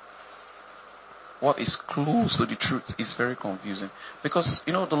 What is close to the truth is very confusing. Because,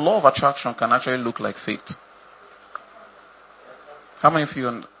 the law of attraction can actually look like faith. How many of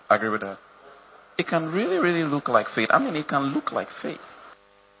you agree with that? It can really, really look like faith. It can look like faith.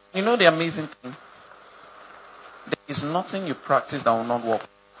 You know the amazing thing? There is nothing you practice that will not work.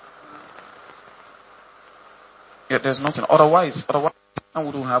 Yeah, there's nothing. Otherwise, I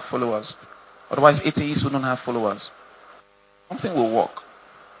wouldn't have followers. Otherwise, atheists wouldn't have followers. Something will work.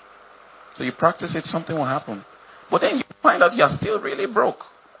 So you practice it, something will happen. But then you find out you are still really broke.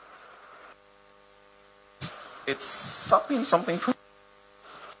 It's sucking something from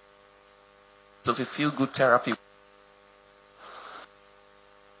so if you feel good therapy.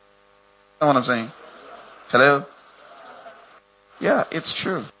 know what I'm saying? Hello? Yeah, it's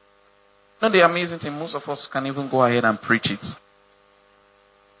true. You know the amazing thing, most of us can even go ahead and preach it.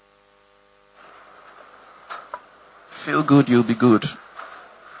 Feel good, you'll be good.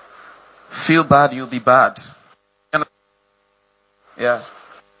 Feel bad, you'll be bad. Yeah.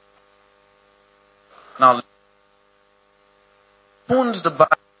 Now,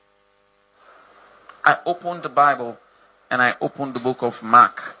 I opened the Bible and I opened the book of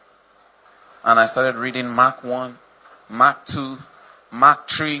Mark. And I started reading Mark 1, Mark 2, Mark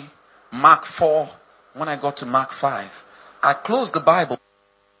 3, Mark 4. When I got to Mark 5, I closed the Bible.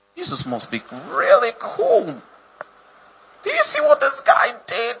 Jesus must be really cool. Do you see what this guy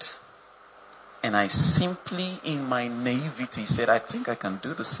did? And I simply, in my naivety, said, I think I can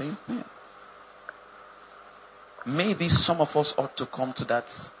do the same thing. Maybe some of us ought to come to that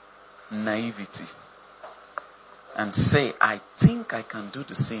naivety and say, I think I can do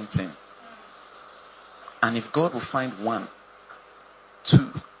the same thing. And if God will find 1, 2,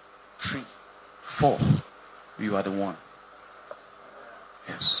 3, 4, you are the one.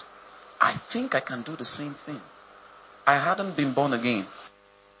 Yes. I think I can do the same thing. I hadn't been born again.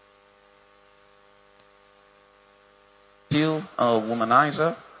 Still a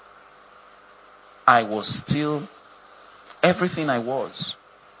womanizer. I was still everything I was.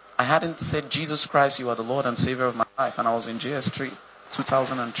 I hadn't said, Jesus Christ, you are the Lord and Savior of my life. And I was in JS3,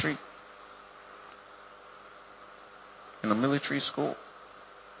 2003. In a military school.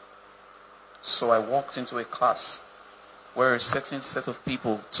 So I walked into a class where a certain set of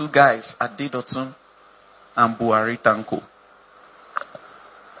people, 2 guys, Adedotun and Buhari Tanko.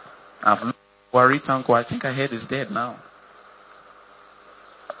 I've looked at Buhari Tanko, I think I heard he's dead now.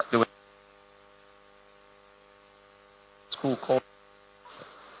 They were in school called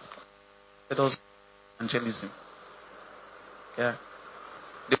evangelism. Yeah.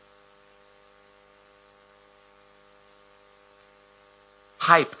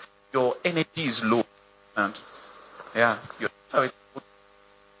 Hype, your energy is low. And yeah, you have it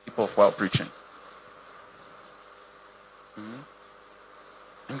people while preaching. Mm-hmm.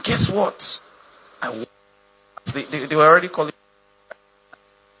 And guess what? They were already calling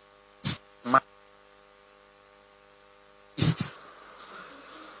my East.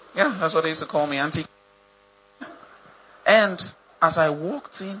 Yeah, that's what they used to call me, Auntie. And as I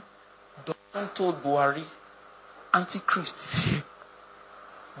walked in, Don told Buhari, Antichrist is here.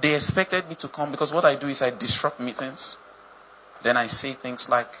 They expected me to come because what I do is I disrupt meetings. Then I say things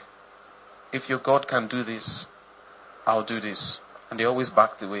like, if your God can do this, I'll do this. And they always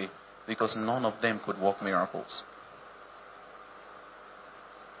backed away because none of them could work miracles.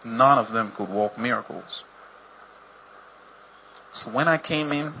 None of them could work miracles. So when I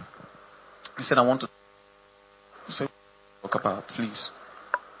came in, he said, I want to talk about, please.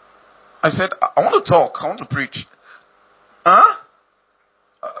 I said, I want to talk. I want to preach. Huh?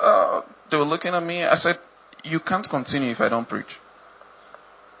 They were looking at me. I said, you can't continue if I don't preach.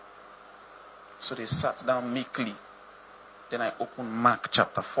 So they sat down meekly. Then I opened Mark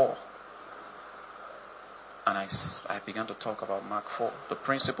chapter 4. And I began to talk about Mark 4, the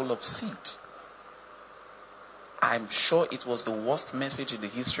principle of seed. I'm sure it was the worst message in the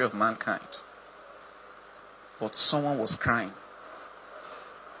history of mankind. But someone was crying.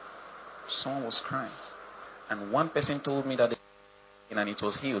 Someone was crying. And one person told me that and it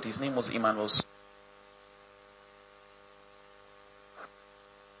was healed. His name was Emmanuel.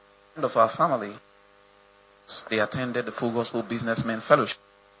 Friend of our family. They attended the Full Gospel Businessmen Fellowship.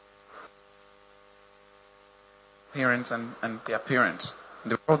 Parents and their parents.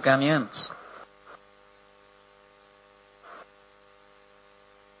 They were all Ghanaians.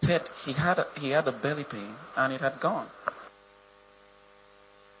 He said he had a belly pain and it had gone.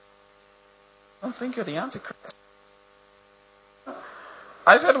 I don't think you're the Antichrist.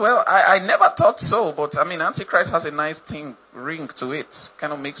 I said, well, I never thought so, but I mean, Antichrist has a nice ring to it.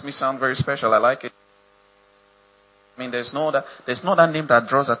 Kind of makes me sound very special. I like it. I mean, there's no other name that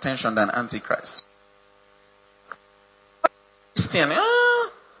draws attention than Antichrist. Christian,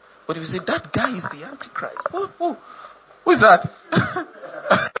 but if you say that guy is the Antichrist, who is that?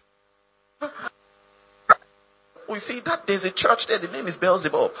 We see that there's a church there, the name is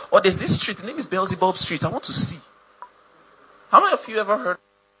Beelzebub. Or there's this street, the name is Beelzebub Street. I want to see. How many of you ever heard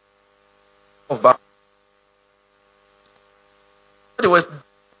of Babel? There were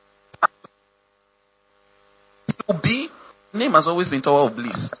B. Name has always been Tower of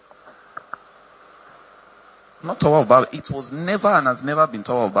Bliss. Not Tower of Babel. It was never and has never been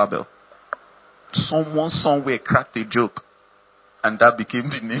Tower of Babel. Someone somewhere cracked a joke, and that became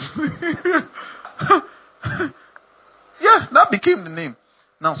the name. Yeah, that became the name.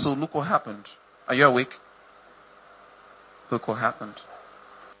 Now, so look what happened. Are you awake? Look what happened.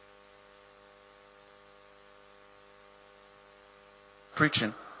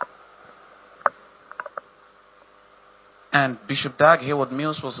 Preaching. And Bishop Dag Heward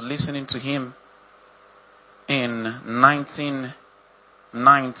Mills was listening to him in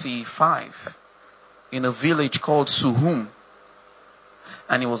 1995 in a village called Suhum.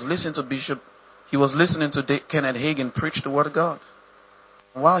 And he was listening to Kenneth Hagin preach the Word of God.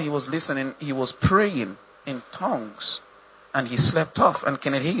 While he was listening, he was praying in tongues. And he slept off. And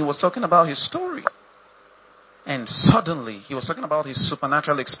Kenneth Hagin was talking about his story. And suddenly, he was talking about his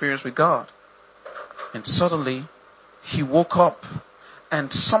supernatural experience with God. And suddenly, he woke up.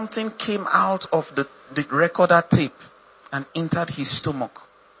 And something came out of the recorder tape and entered his stomach.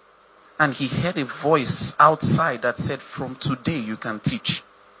 And he heard a voice outside that said, "From today you can teach."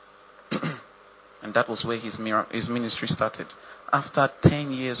 And that was where his ministry started. After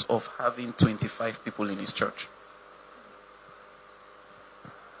 10 years of having 25 people in his church.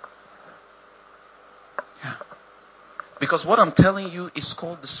 Yeah. Because what I'm telling you is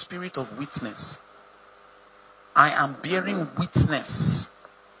called the spirit of witness. I am bearing witness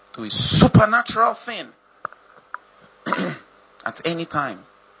to a supernatural thing. At any time,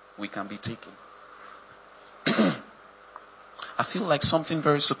 we can be taken. I feel like something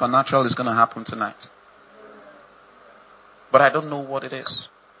very supernatural is going to happen tonight. But I don't know what it is.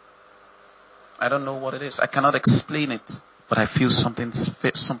 I don't know what it is. I cannot explain it. But I feel something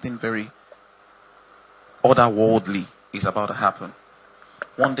very otherworldly is about to happen.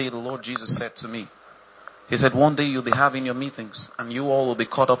 One day the Lord Jesus said to me, He said, one day you'll be having your meetings and you all will be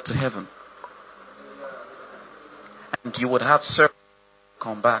caught up to heaven. And you would have service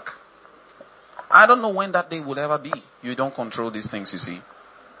come back. I don't know when that day will ever be. You don't control these things, you see.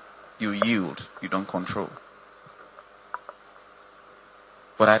 You yield. You don't control.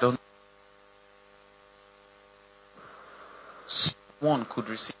 But I don't. Someone could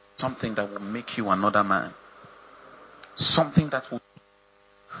receive something that will make you another man. Something that will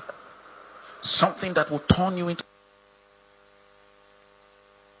turn you into,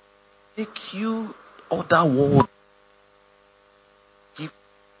 make you other world.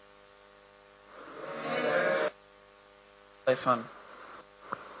 Fun.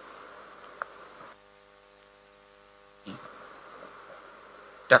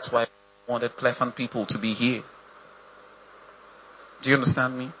 That's why I wanted Clefan people to be here. Do you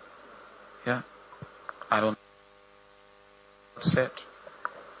understand me? Yeah. I don't know what said.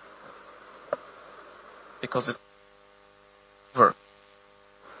 Because it's over.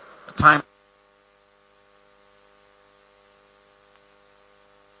 The time.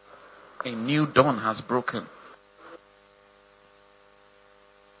 A new dawn has broken.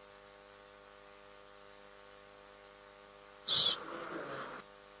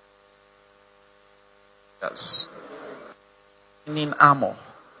 Yes. In armor.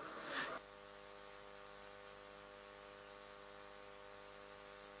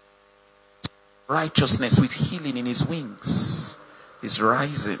 Righteousness with healing in his wings is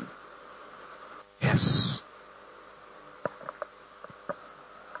rising. Yes.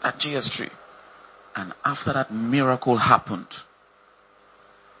 At GS3. And after that miracle happened,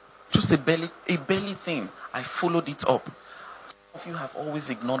 just a belly thing, I followed it up. Some of you have always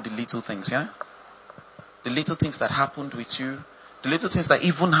ignored the little things, yeah? The little things that happened with you, the little things that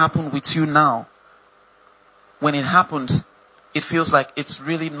even happen with you now. When it happens, it feels like it's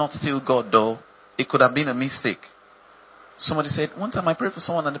really not still God though. It could have been a mistake. Somebody said, one time I prayed for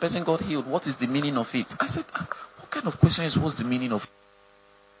someone and the person got healed. What is the meaning of it? I said, what kind of question is what's the meaning of it?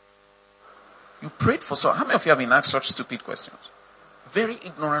 You prayed for someone. How many of you have been asked such stupid questions? Very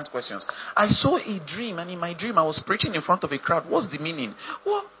ignorant questions. I saw a dream, and in my dream I was preaching in front of a crowd. What's the meaning?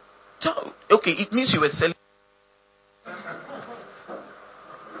 Well, okay, it means you were selling.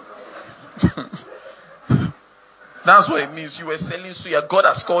 That's what it means. You were selling suya. God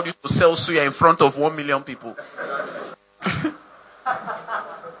has called you to sell suya in front of 1 million people.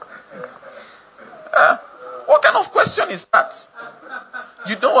 What kind of question is that?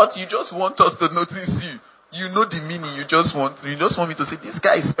 You know what? You just want us to notice you. You know the meaning. You just want me to say, this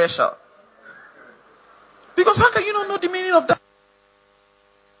guy is special. Because how can you not know the meaning of that?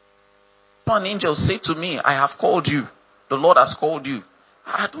 One angel said to me, I have called you. The Lord has called you.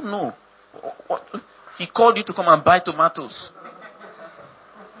 I don't know. What? He called you to come and buy tomatoes.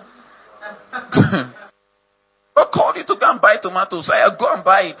 God called you to go and buy tomatoes. I go and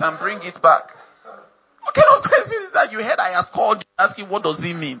buy it and bring it back. What kind of question is that? You heard I have called you, asking what does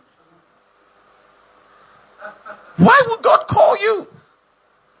it mean? Why would God call you?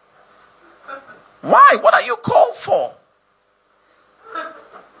 Why? What are you called for?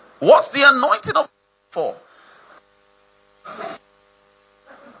 What's the anointing of for?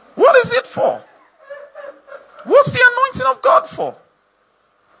 What is it for? What's the anointing of God for?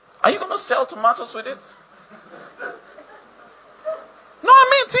 Are you going to sell tomatoes with it? No, I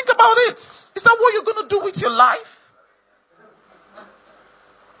mean, think about it. Is that what you're going to do with your life?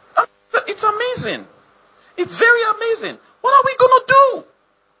 It's amazing. It's very amazing. What are we going to do?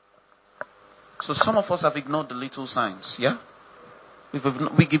 So some of us have ignored the little signs, yeah? We've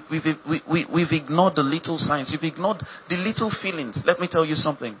ignored the little signs. You've ignored the little feelings. Let me tell you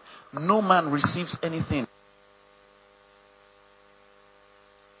something. No man receives anything.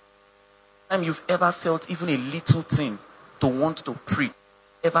 Time you've ever felt even a little thing to want to preach,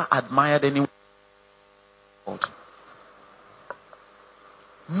 ever admired anyone?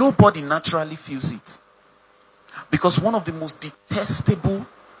 Nobody naturally feels it. Because one of the most detestable,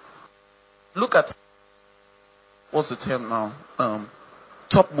 look at, what's the term now?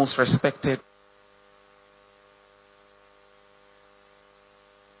 Top most respected.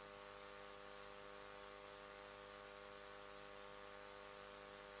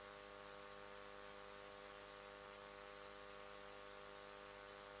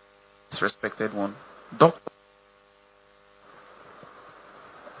 Respected one. Doctor,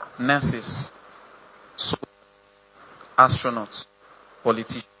 nurses, astronauts,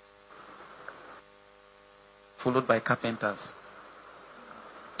 politicians, followed by carpenters.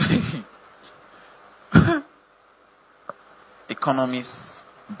 Economists,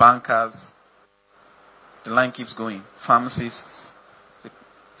 bankers, the line keeps going. Pharmacists,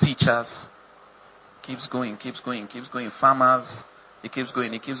 teachers, keeps going. Farmers, it keeps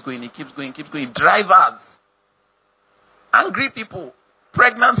going. Drivers, angry people,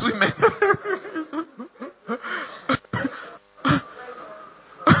 pregnant women.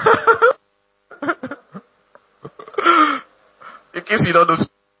 In case you don't know,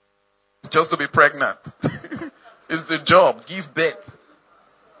 just to be pregnant. It's the job. Give birth.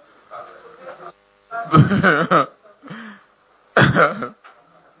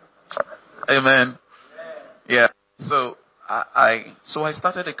 Amen. Yeah. So I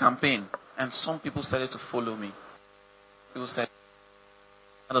started a campaign, and some people started to follow me. People started.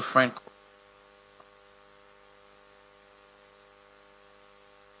 I had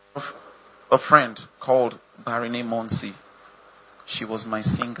a friend called Barine Monsi. She was my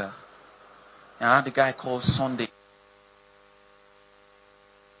singer. And I had a guy called Sunday.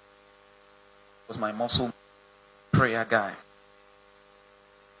 Was my muscle prayer guy.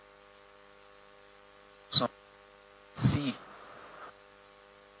 So see,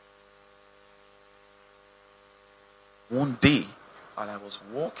 one day while I was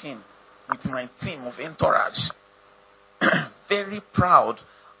walking with my team of entourage, very proud.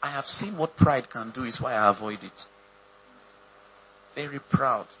 I have seen what pride can do, is why I avoid it. Very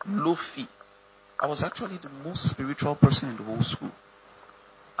proud, low fee. I was actually the most spiritual person in the whole school,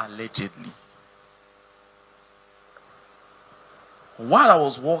 allegedly. While I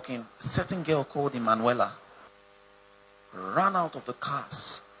was walking, a certain girl called Emanuela ran out of the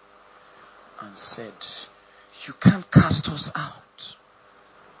cars and said, "You can't cast us out.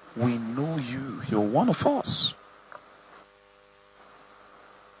 We know you. You're one of us."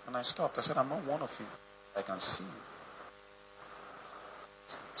 And I stopped. I said, "I'm not one of you. I can see you."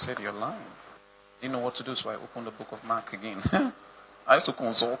 I said, "You're lying." Didn't know what to do, so I opened the book of Mark again. I used to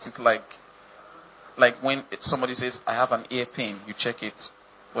consult it like when somebody says, "I have an ear pain," you check it.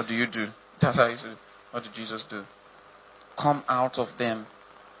 What do you do? That's how you do. What did Jesus do? Come out of them.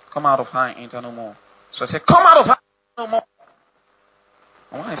 Come out of her and enter no more. So I said, "Come out of her no more."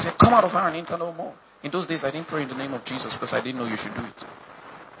 And when I said, "Come out of her and enter no more," in those days I didn't pray in the name of Jesus because I didn't know you should do it.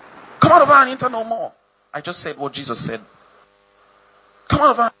 Come out of her and enter no more. I just said what Jesus said. Come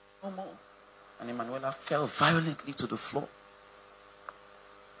out of her no more. And Emanuela fell violently to the floor.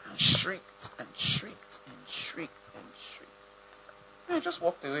 And shrieked and shrieked and shrieked and shrieked. And I just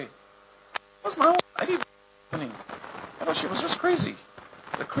walked away. What's my own? I didn't know. I thought she was just crazy.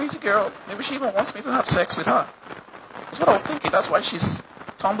 The crazy girl. Maybe she even wants me to have sex with her. That's what I was thinking. That's why she's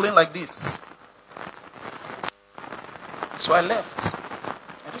tumbling like this. So I left.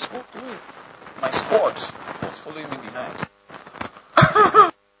 I just walked away. My squad was following me behind.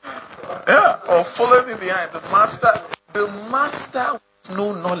 Yeah, or following me behind. The master with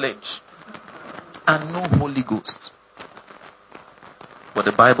no knowledge and no Holy Ghost. But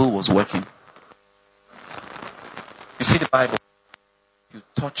the Bible was working. You see the Bible, you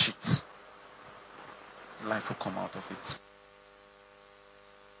touch it, life will come out of it.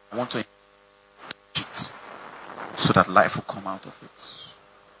 I want to touch it so that life will come out of it.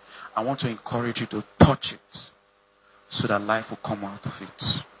 I want to encourage you to touch it so that life will come out of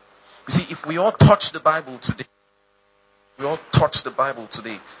it. You see, if we all touch the Bible today,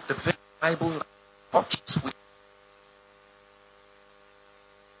 the very Bible touches with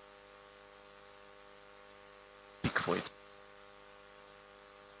speak for it.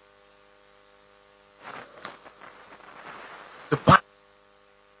 The Bible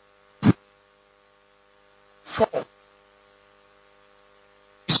for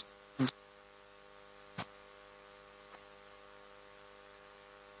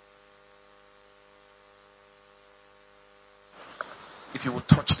if you will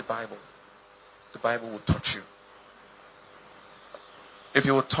touch the Bible will touch you. If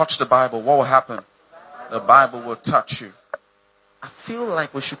you will touch the Bible, what will happen? The Bible will touch you. I feel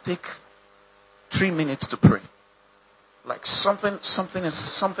like we should take 3 minutes to pray. Like something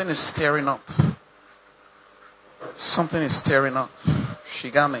is stirring up. Something is stirring up.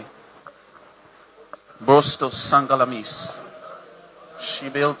 Shigame. Bosto Sangalamis.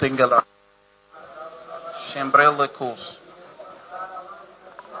 Shibel Tingala. Shembrele Kos.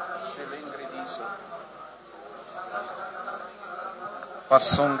 Shilingrediso.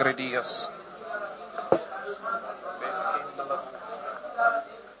 Fasongredias.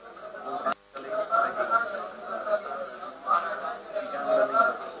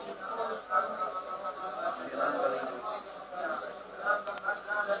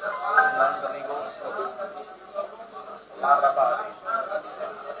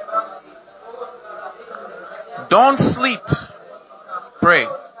 Don't sleep. Pray.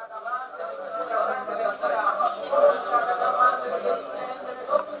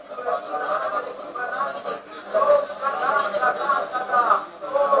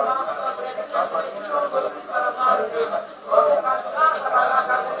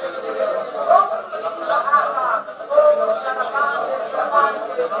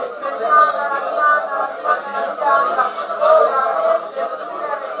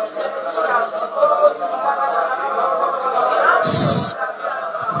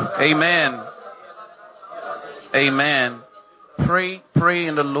 Amen. Amen. Pray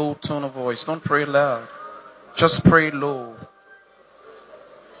in the low tone of voice. Don't pray loud. Just pray low.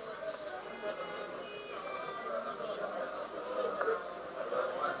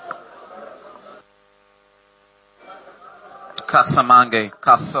 Kasamange,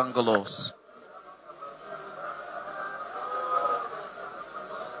 Kasangolos.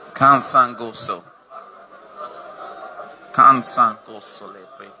 Kansangoso. Kansangoso le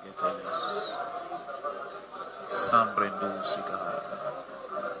pregeteles. Sambrendusiga.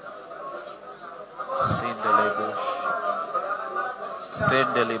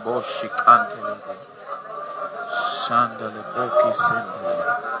 Sendele boshi kantele. Shandele boki sendele.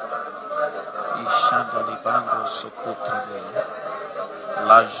 Ishandele bango sokotele.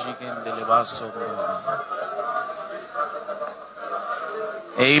 La jigendele baso.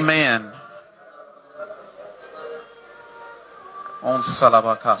 Amen. On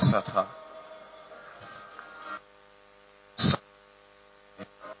salabakasata.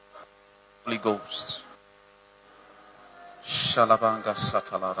 Holy Ghost. Shalabanga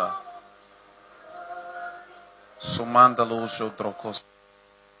satalada. Sumandalojo drokos.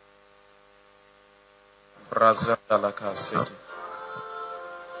 Brazala kasete.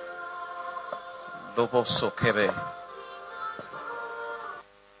 Loboso kebe.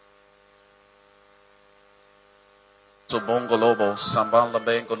 Bongo lobo, sambala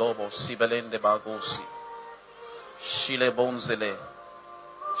bengo lobo, sibelende bagosi, shile bonzele,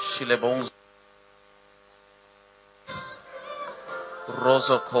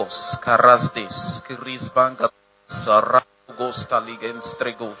 rosokos, karastis, kirisbanga, saragosta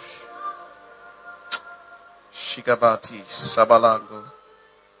ligenstregosh, shigabati, sabalango,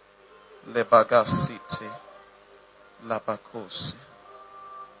 lebagasite, labakosi.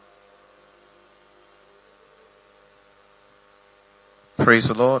 Praise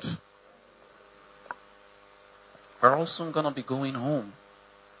the Lord. We're also going to be going home.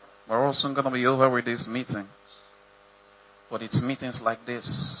 We're also going to be over with these meetings. But it's meetings like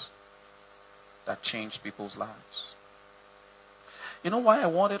this that change people's lives. You know why I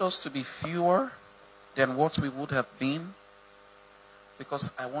wanted us to be fewer than what we would have been? Because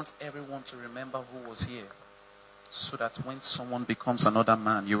I want everyone to remember who was here. So that when someone becomes another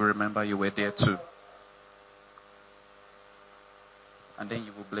man, you will remember you were there too. And then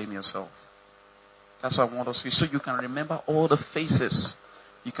you will blame yourself. That's what I want us to do. So you can remember all the faces.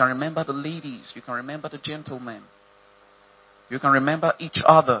 You can remember the ladies. You can remember the gentlemen. You can remember each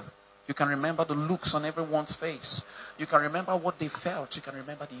other. You can remember the looks on everyone's face. You can remember what they felt. You can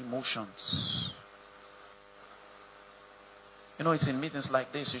remember the emotions. You know, it's in meetings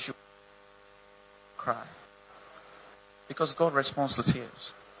like this you should cry. Because God responds to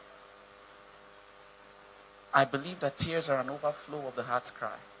tears. I believe that tears are an overflow of the heart's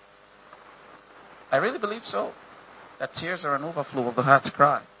cry. I really believe so. That tears are an overflow of the heart's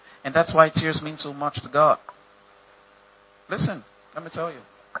cry. And that's why tears mean so much to God. Listen, let me tell you.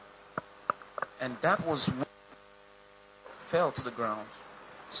 And that was when fell to the ground.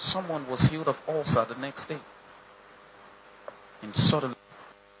 Someone was healed of ulcer the next day. And suddenly,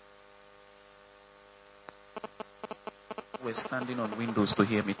 were standing on windows to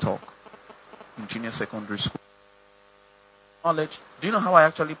hear me talk in junior secondary school. Knowledge. Do you know how I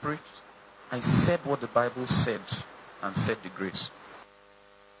actually preached? I said what the Bible said and said the grace.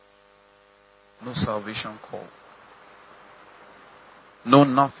 No salvation call. No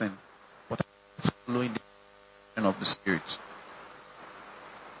nothing. But following the direction of the Spirit.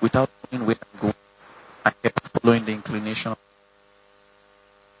 Without knowing where I'm going, I kept following the inclination of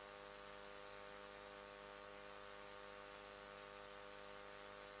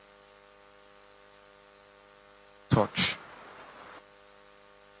touch.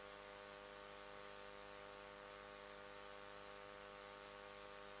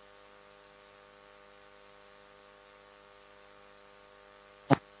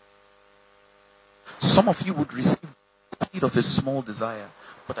 Some of you would receive the seed of a small desire,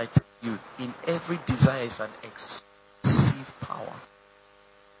 but I tell you, in every desire is an excessive power.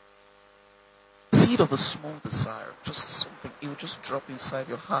 Seed of a small desire, just something, it will just drop inside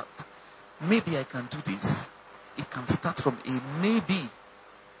your heart. Maybe I can do this. It can start from a maybe,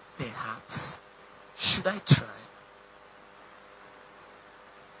 perhaps. Should I try?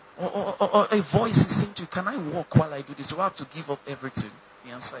 Or a voice is saying to you, can I walk while I do this? Do I have to give up everything?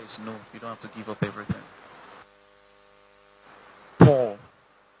 The answer is no, you don't have to give up everything. Paul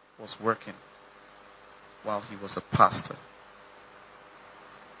was working while he was a pastor.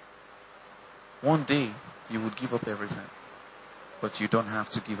 One day, you would give up everything. But you don't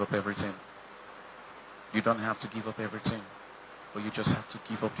have to give up everything. You don't have to give up everything. But you just have to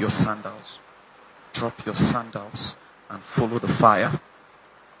give up your sandals. Drop your sandals and follow the fire.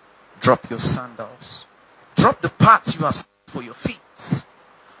 Drop your sandals. Drop the path you have set for your feet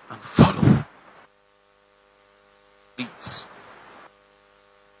and follow. Leads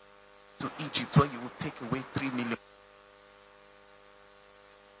to Egypt where you will take away 3 million.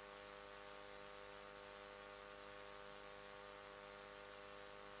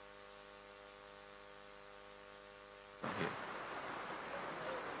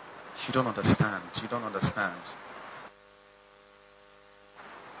 You don't understand. You don't understand.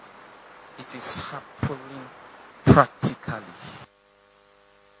 It is happening practically.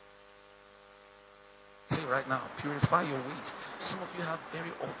 Say right now, purify your ways. Some of you have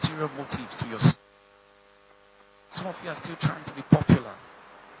very ulterior motives to yourself. Some of you are still trying to be popular.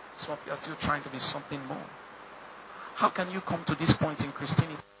 Some of you are still trying to be something more. How can you come to this point in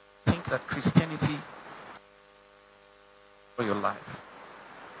Christianity and think that Christianity for your life?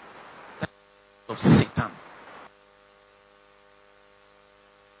 That's of Satan.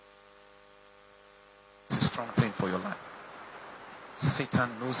 It's a strong thing for your life.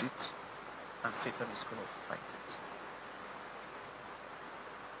 Satan knows it, and Satan is going to fight it.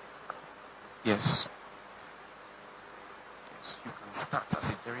 Yes. You can start as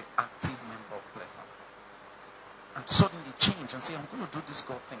a very active member of Bethel and suddenly change and say, I'm going to do this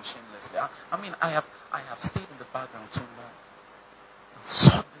God thing shamelessly. I have stayed in the background too long. And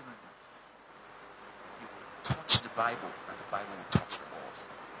suddenly, you touch the Bible and the Bible will touch the world.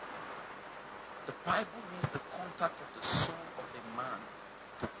 The Bible means the contact of the soul of a man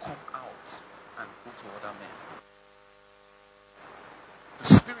to come out and go to other men. The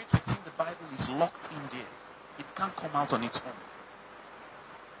spirit within the Bible is locked in there. It can't come out on its own.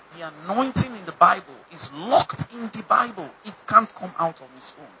 The anointing in the Bible is locked in the Bible. It can't come out on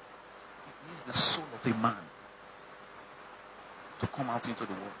its own. It needs the soul of a man to come out into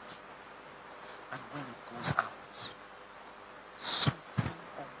the world. And when it goes out, something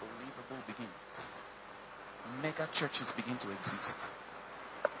unbelievable begins. Mega churches begin to exist.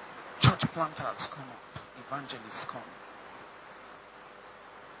 Church planters come up. Evangelists come.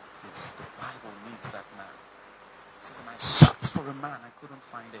 Yes, the Bible needs that man. It says, and I sought for a man, I couldn't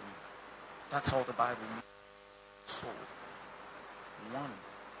find any. That's all the Bible needs. Soul. One.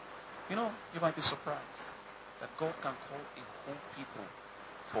 You know, you might be surprised that God can call a whole people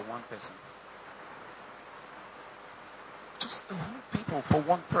for one person. Just a whole people for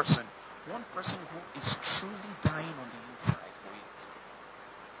one person. One person who is truly dying on the inside for it.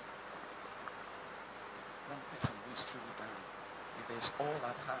 One person who is truly dying. If there's all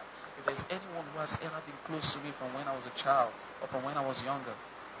I've had, if there's anyone who has ever been close to me from when I was a child or from when I was younger,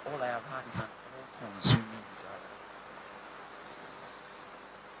 all I have had is an all-consuming desire.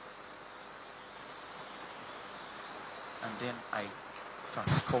 And then I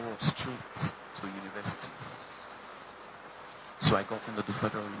fast forward straight to university. So I got into the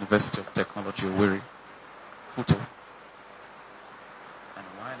Federal University of Technology, Owerri, Futo. And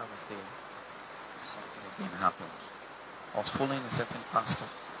while I was there, something again happened. I was following a certain pastor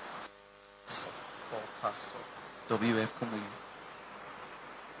called Pastor W.F. Kumuyi.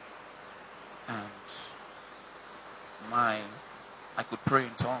 And I could pray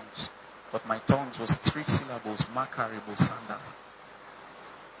in tongues, but my tongues was 3 syllables, Makaribo Sanda.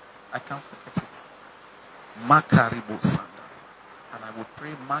 I can't forget it. Makaribo Sanda. And I would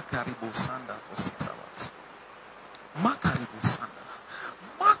pray Makaribo Sanda for 6 hours. Makaribo Sanda.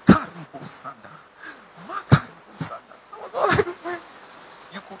 Makaribo Sanda. Makaribo Sanda. That was all I could pray.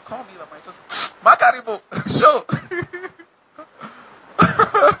 You could call me like I just Makaribo. Show.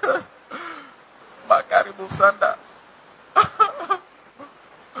 Makaribo Sanda.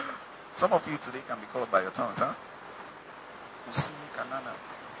 Some of you today can be called by your tongues, huh? Usimi Kanana.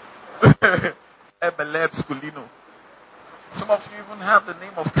 Ebeleb Skulino. Some of you even have the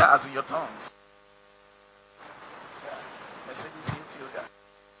name of cars in your tongues. Yeah. Mercedes Hilfiger.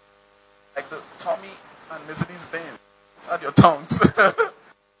 Like the Tommy and Mercedes Benz. It's at your tongues.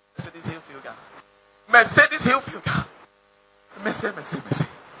 Mercedes Hilfiger. Mercedes Hilfiger. Mercedes.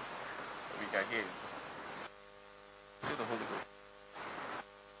 We can hear it. See the Holy Ghost.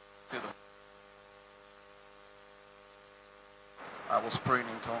 I was praying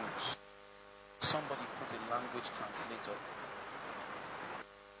in tongues. Somebody put a language translator.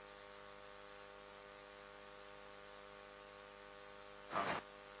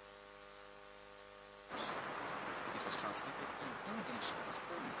 It was translated in English. I was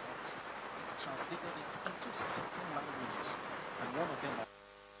praying in tongues. It translated it into certain languages. And one of them was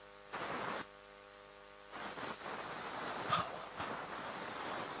power.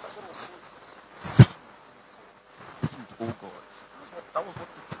 That's what I was saying. Send, oh God. That was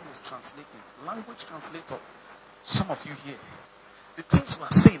what the thing was translating. Language translator. Some of you here, the things we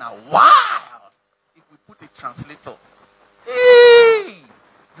are saying are wild. If we put a translator, hey,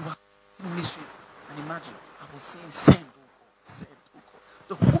 you are in mysteries. And imagine, I was saying, send, oh God, send, oh God.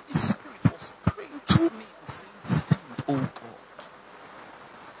 The Holy Spirit was praying through me and saying, send, oh God.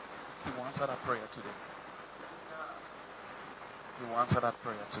 He will answer that prayer today. He will answer that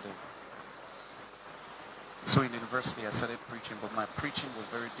prayer today. So in university, I started preaching, but my preaching was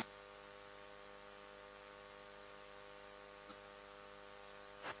very deep.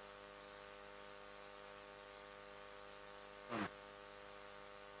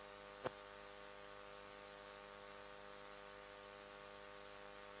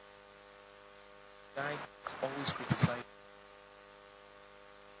 Guy always criticized.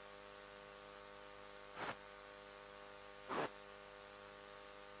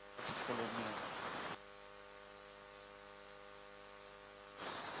 To follow me.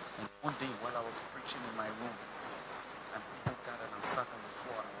 And one day while I was preaching in my room, and people gathered and sat on the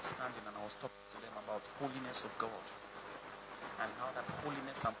floor, and I was standing and I was talking to them about holiness of God and how that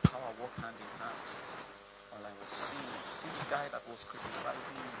holiness and power work hand in hand. While I was seeing it, this guy that was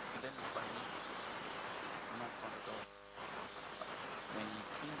criticizing me, Fidelis by name, knocked on the door. When he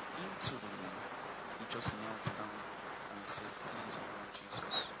came into the room, he just knelt down and said, "Please, I want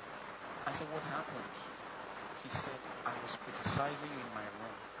Jesus." I said, "What happened?" He said, "I was criticizing you in my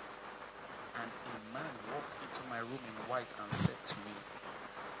room, and a man walked into my room in white and said to me,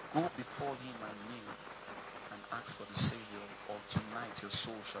 'Go before him and kneel and ask for the Savior, or tonight your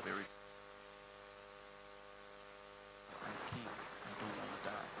soul shall be redeemed.' I came, I don't want to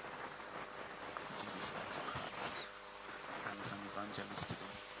die." He gave his life to Christ and is an evangelist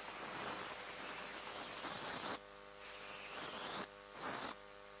today.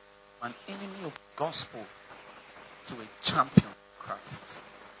 An enemy of gospel to a champion of Christ.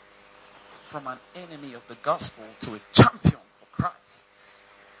 From an enemy of the gospel to a champion for Christ.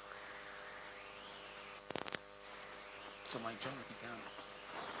 So my journey began.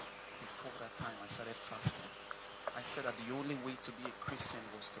 Before that time, I started fasting. I said that the only way to be a Christian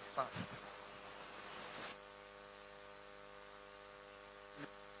was to fast.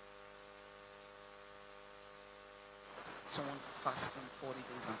 Someone fasting 40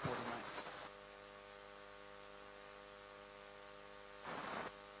 days and 40 nights.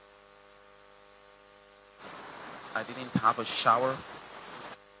 I didn't have a shower.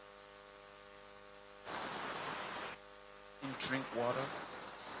 Didn't drink water.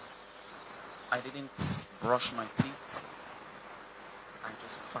 I didn't brush my teeth. I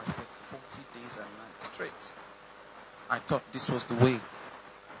just fasted 40 days and nights straight. I thought this was the way.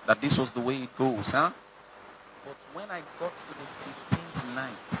 That this was the way it goes, huh? But when I got to the 15th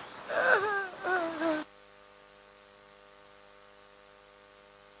night,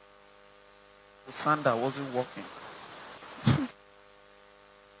 Sanda wasn't working.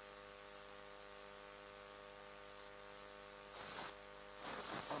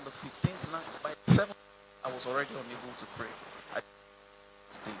 On the 15th night, by the 7th, I was already unable to pray.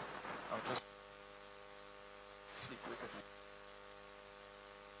 I'll just sleep with it.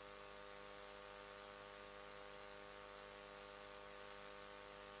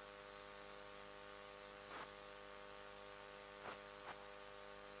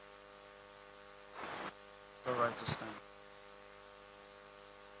 All right to stand.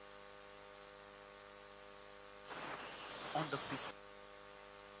 On the 15th,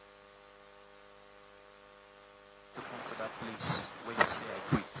 to come to that place where you say, I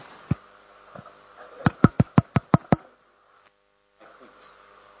quit. I quit.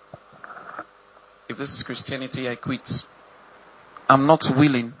 If this is Christianity, I quit. I'm not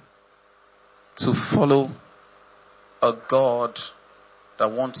willing to follow a God that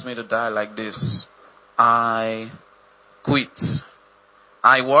wants me to die like this. I quit.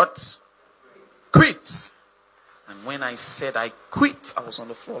 I what? Quit. And when I said I quit, I was on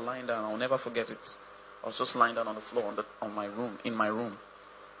the floor lying down. I'll never forget it. I was just lying down on the floor in my room.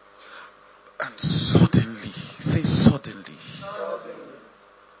 And suddenly, say suddenly.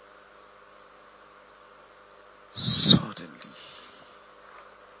 Suddenly,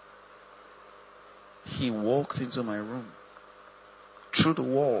 he walked into my room through the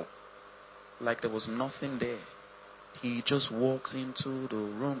wall like there was nothing there. He just walked into the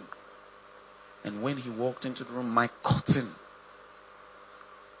room. And when he walked into the room, my curtain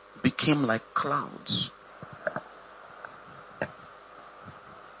became like clouds.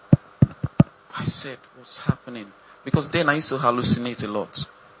 I said, what's happening? Because then I used to hallucinate a lot.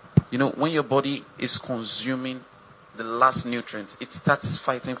 You know, when your body is consuming the last nutrients, it starts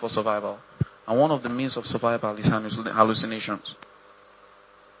fighting for survival. And one of the means of survival is hallucinations.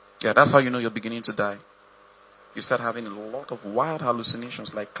 Yeah, that's how you know you're beginning to die. You start having a lot of wild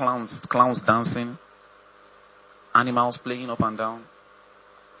hallucinations, like clowns dancing, animals playing up and down.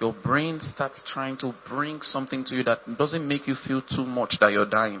 Your brain starts trying to bring something to you that doesn't make you feel too much that you're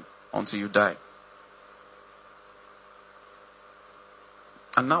dying until you die.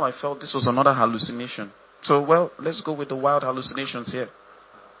 And now I felt this was another hallucination. So, well, let's go with the wild hallucinations here.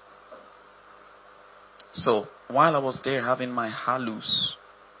 So, while I was there having my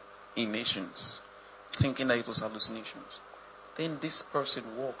hallucinations, thinking that it was hallucinations, then this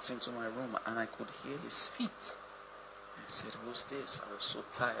person walked into my room and I could hear his feet. I said, who's this? I was so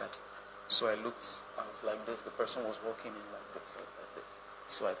tired. So I looked, I was like this. The person was walking in like this, like this.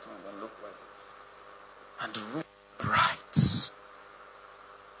 So I turned and looked like this. And the room was bright.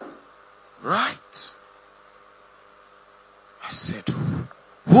 Right. I said,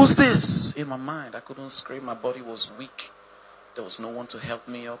 who's this? In my mind, I couldn't scream. My body was weak. There was no one to help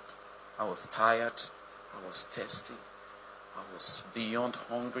me up. I was tired. I was thirsty. I was beyond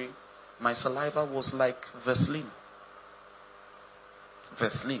hungry. My saliva was like Vaseline.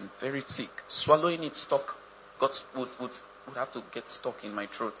 Vaseline, very thick. Swallowing it would have to get stuck in my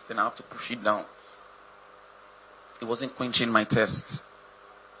throat. Then I have to push it down. It wasn't quenching my thirst.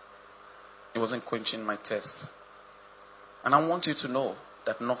 It wasn't quenching my thirst. And I want you to know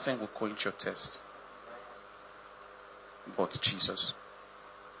that nothing will quench your thirst but Jesus.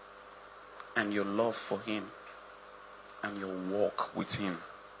 And your love for Him. And your walk with Him.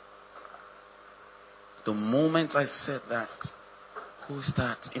 The moment I said that, who is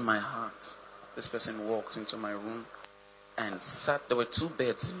that in my heart? This person walked into my room and sat. There were two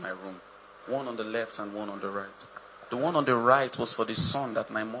beds in my room. One on the left and one on the right. The one on the right was for the son that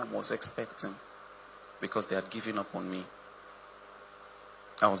my mom was expecting. Because they had given up on me.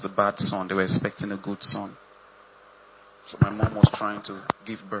 I was the bad son. They were expecting a good son. So my mom was trying to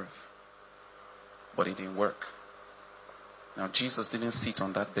give birth. But it didn't work. Now Jesus didn't sit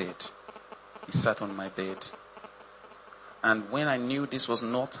on that bed. He sat on my bed. And when I knew this was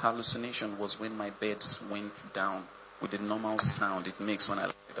not hallucination was when my bed went down with the normal sound it makes when I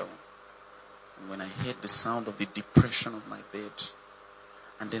lie down. And when I heard the sound of the depression of my bed.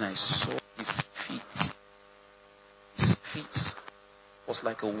 And then I saw his feet. His feet was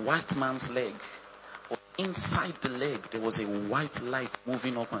like a white man's leg. But inside the leg there was a white light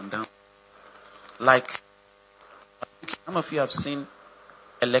moving up and down. Like, some of you have seen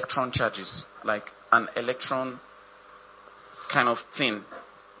electron charges. Like an electron kind of thing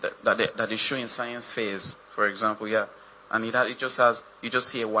that they show in science fairs, for example, yeah. And it just has, you just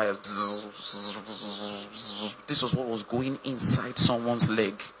see a wire. This was what was going inside someone's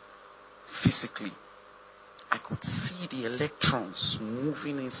leg, physically. I could see the electrons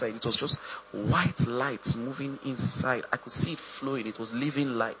moving inside. It was just white lights moving inside. I could see it flowing. It was living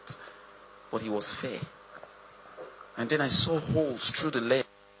light. but he was fair. And then I saw holes through the leg.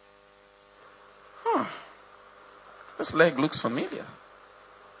 This leg looks familiar.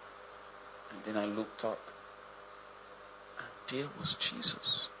 And then I looked up. And there was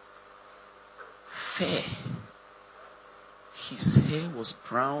Jesus. Fair. His hair was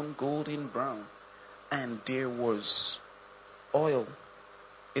brown, golden brown. And there was oil.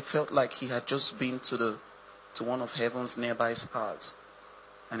 It felt like he had just been to one of heaven's nearby spas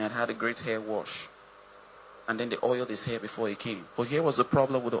and had a great hair wash. And then they oiled his hair before he came. But here was the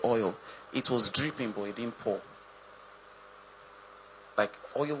problem with the oil. It was dripping, but it didn't pour. Like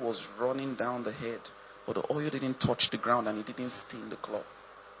oil was running down the head, but the oil didn't touch the ground and it didn't stain the cloth.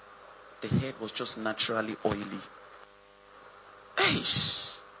 The head was just naturally oily.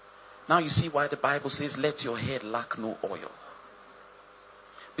 Eish. Now you see why the Bible says, let your head lack no oil.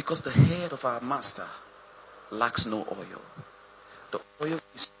 Because the head of our master lacks no oil. The oil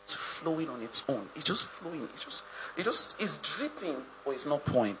is flowing on its own. It's just flowing. It's dripping, but it's not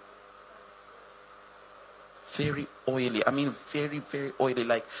pouring. Very oily. I mean, very, very oily,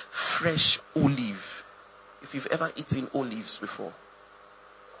 like fresh olive. If you've ever eaten olives before,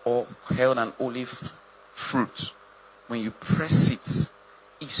 or held an olive fruit, when you press it,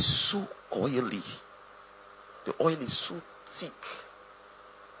 it's so oily. The oil is so thick.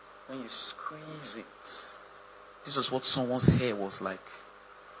 When you squeeze it, this was what someone's hair was like.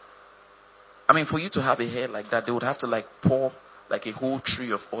 I mean, for you to have a hair like that, they would have to like pour like a whole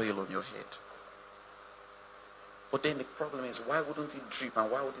tree of oil on your head. But then the problem is, why wouldn't it drip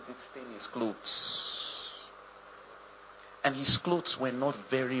and why wouldn't it stain his clothes? And his clothes were not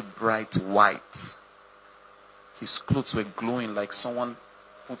very bright white. His clothes were glowing like someone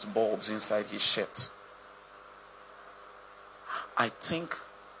put bulbs inside his shirt. I think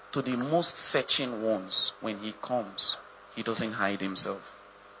to the most searching ones, when he comes, he doesn't hide himself.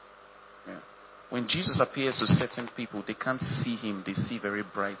 Yeah. When Jesus appears to certain people, they can't see him, they see very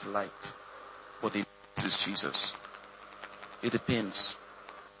bright light. But they know this is Jesus. It depends.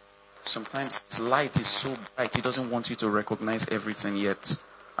 Sometimes light is so bright, he doesn't want you to recognize everything yet.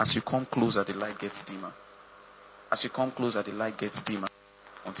 As you come closer, the light gets dimmer. As you come closer, the light gets dimmer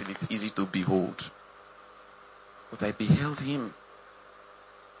until it's easy to behold. But I beheld him.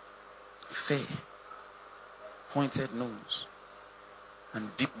 Fair, pointed nose,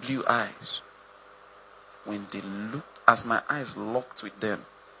 and deep blue eyes. When they looked, as my eyes locked with them,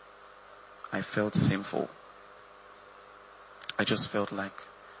 I felt sinful. I just felt like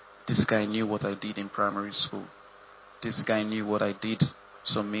this guy knew what I did in primary school. This guy knew what I did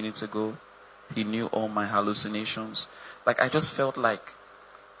some minutes ago. He knew all my hallucinations. Like, I just felt like,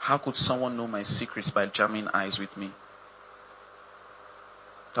 how could someone know my secrets by jamming eyes with me?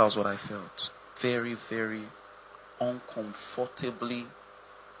 That was what I felt. Very, very uncomfortably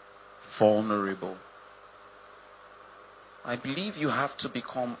vulnerable. I believe you have to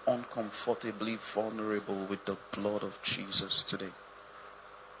become uncomfortably vulnerable with the blood of Jesus today.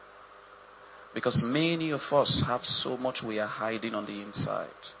 Because many of us have so much we are hiding on the inside.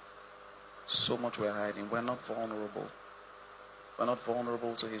 So much we are hiding. We're not vulnerable. We're not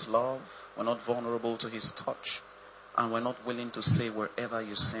vulnerable to his love. We're not vulnerable to his touch. And we're not willing to say, wherever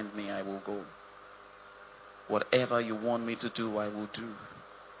you send me, I will go. Whatever you want me to do, I will do.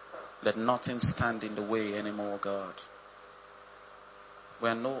 Let nothing stand in the way anymore, God.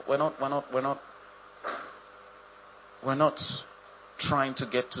 We're not trying to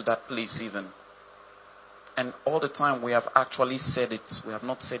get to that place even. And all the time we have actually said it. We have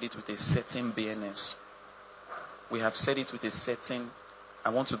not said it with a certain bareness. We have said it with a certain, I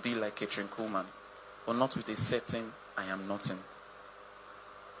want to be like Kathryn Kuhlman. But not with a certain, I am nothing.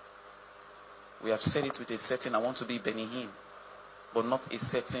 We have said it with a certain, I want to be Benny Hinn. But not a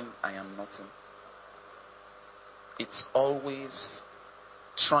certain, I am nothing. It's always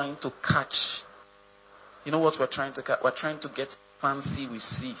trying to catch. You know what we're trying to catch? We're trying to get fancy we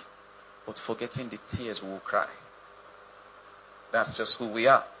see, but forgetting the tears we will cry. That's just who we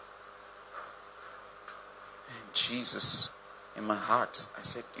are. And Jesus, in my heart, I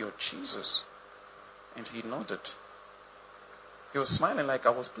said, "You're Jesus." And he nodded. He was smiling like I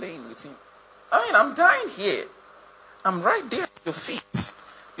was playing with him. I mean, I'm dying here. I'm right there at your feet.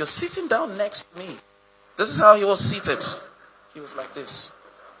 You're sitting down next to me. This is how he was seated. He was like this.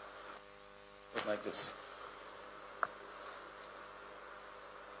 He was like this.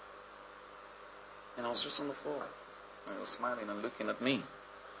 And I was just on the floor. And he was smiling and looking at me.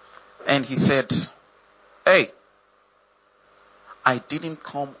 And he said, "Hey, I didn't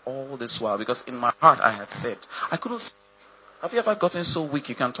come all this while," because in my heart I had said, I couldn't. Have you ever gotten so weak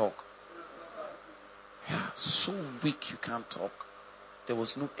you can't talk? Yeah, so weak you can't talk. There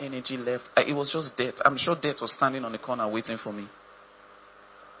was no energy left. It was just death. I'm sure death was standing on the corner waiting for me.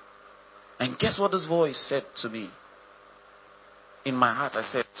 And guess what this voice said to me? In my heart, I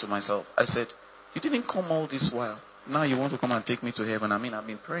said to myself, I said, you didn't come all this while. Now you want to come and take me to heaven. I mean, I've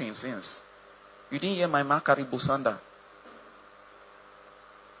been praying since. You didn't hear my Makari Busanda.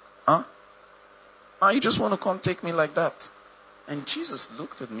 Huh? Now you just want to come take me like that. And Jesus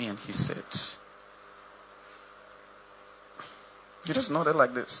looked at me and he said, you just nodded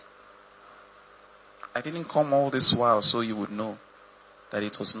like this. I didn't come all this while so you would know that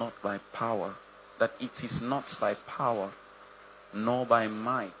it was not by power, that it is not by power, nor by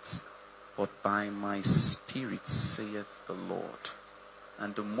might, but by my spirit, saith the Lord.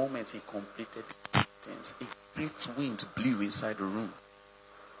 And the moment he completed the sentence, a great wind blew inside the room.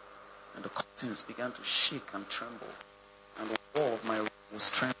 And the curtains began to shake and tremble. And the wall of my room was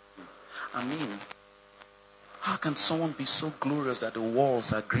trembling. I mean, how can someone be so glorious that the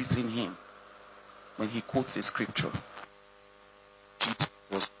walls are greeting him when he quotes a scripture? Jesus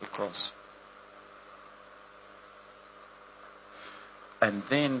was on the cross. And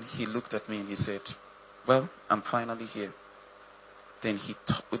then he looked at me and he said, well, I'm finally here. Then he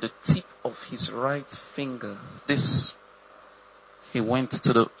with the tip of his right finger, he went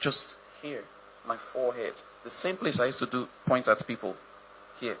to just here, my forehead. The same place I used to point at people.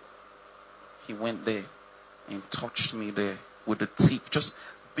 Here. He went there and touched me there with the tip. Just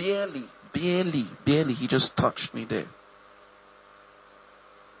barely, he just touched me there.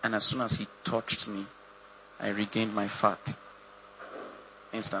 And as soon as he touched me, I regained my fat.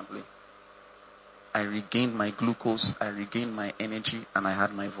 Instantly. I regained my glucose, I regained my energy, and I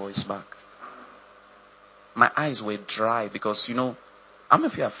had my voice back. My eyes were dry because, how many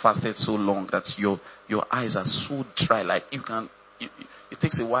of you have fasted so long that your eyes are so dry, like it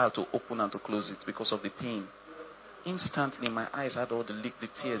takes a while to open and to close it because of the pain. Instantly, my eyes had all the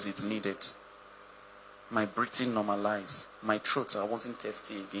tears it needed. My breathing normalized. My throat, I wasn't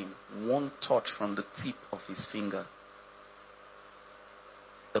thirsty again. One touch from the tip of his finger.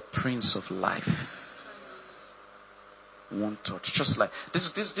 The Prince of Life. One touch. Just like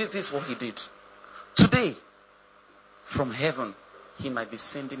this is what he did. Today, from heaven, he might be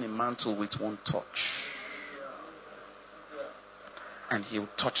sending a mantle with one touch. And he'll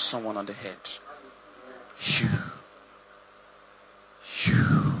touch someone on the head. Phew.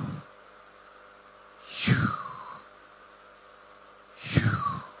 Phew. Phew. Phew.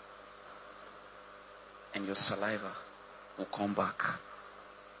 And your saliva will come back.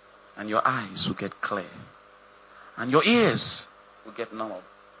 And your eyes will get clear. And your ears will get numb.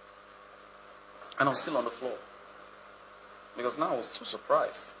 And I'm still on the floor. Because now I was too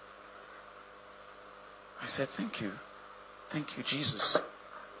surprised. I said, thank you. Thank you, Jesus.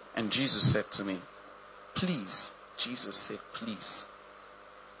 And Jesus said to me, please. Jesus said, please.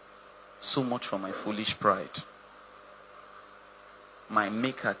 So much for my foolish pride. My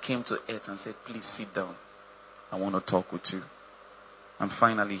maker came to earth and said, please sit down. I want to talk with you. I'm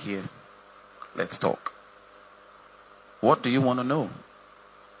finally here. Let's talk. What do you want to know?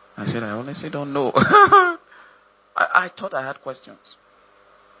 I said, I honestly don't know. I thought I had questions.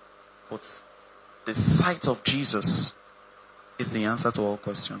 But the sight of Jesus is the answer to all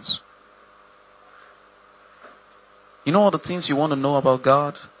questions. You know all the things you want to know about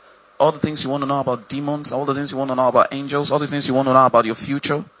God? All the things you want to know about demons? All the things you want to know about angels? All the things you want to know about your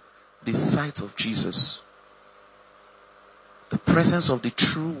future? The sight of Jesus. The presence of the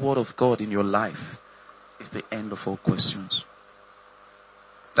true word of God in your life is the end of all questions.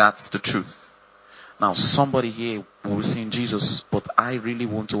 That's the truth. Now, somebody here will be saying, Jesus, but I really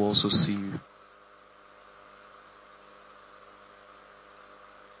want to also see you.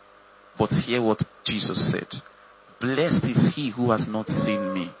 But hear what Jesus said. Blessed is he who has not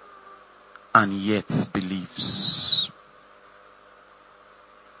seen me and yet believes.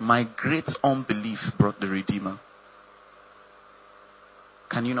 My great unbelief brought the Redeemer.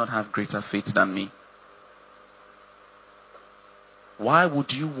 Can you not have greater faith than me? Why would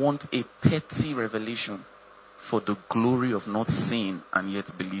you want a petty revelation for the glory of not seeing and yet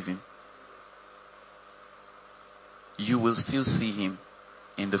believing? You will still see him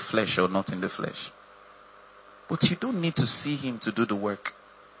in the flesh or not in the flesh. But you don't need to see him to do the work.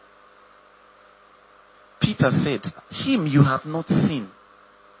 Peter said, him you have not seen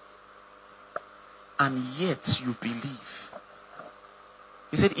and yet you believe.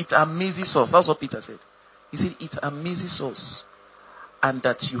 He said, it amazes us. That's what Peter said. He said, it amazes us. And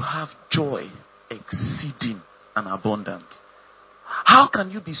that you have joy exceeding and abundant. How can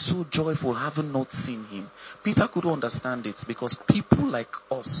you be so joyful having not seen him? Peter couldn't understand it because people like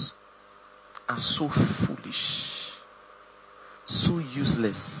us are so foolish. so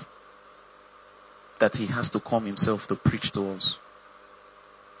useless that he has to come himself to preach to us.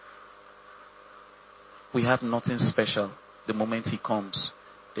 We have nothing special. The moment he comes,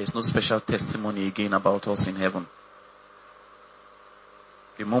 there's no special testimony again about us in heaven.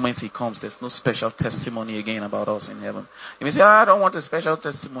 The moment he comes, there's no special testimony again about us in heaven. You may say, I don't want a special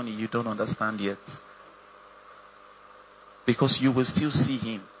testimony. You don't understand yet. Because you will still see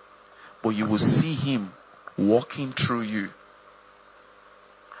him. But you will see him walking through you.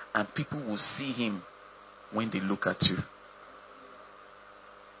 And people will see him when they look at you.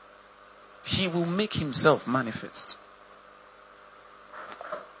 He will make himself manifest.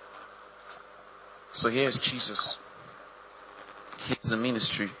 So here's Jesus. Here's the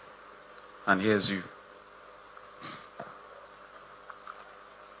ministry. And here's you.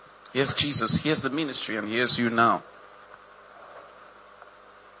 Here's Jesus. Here's the ministry. And here's you now.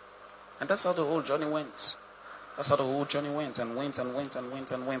 And that's how the whole journey went. That's how the whole journey went. And went and went and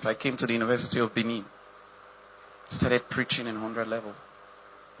went and went. I came to the University of Benin. Started preaching in 100 level.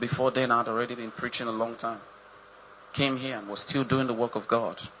 Before then, I'd already been preaching a long time. Came here and was still doing the work of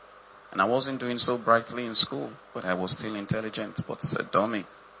God. And I wasn't doing so brightly in school, but I was still intelligent, but a dummy.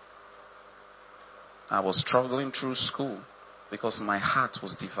 I was struggling through school because my heart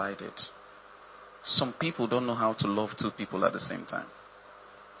was divided. Some people don't know how to love two people at the same time.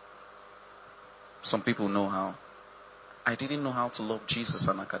 Some people know how. I didn't know how to love Jesus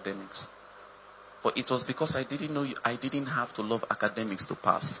and academics. But it was because I didn't know I didn't have to love academics to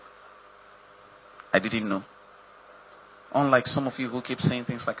pass. I didn't know. Unlike some of you who keep saying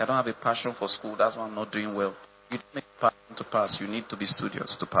things like, I don't have a passion for school, that's why I'm not doing well. You don't need a passion to pass. You need to be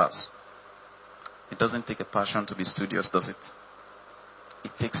studious to pass. It doesn't take a passion to be studious, does it?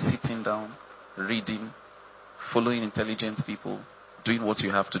 It takes sitting down, reading, following intelligent people, doing what you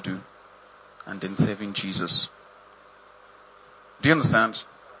have to do, and then serving Jesus. Do you understand?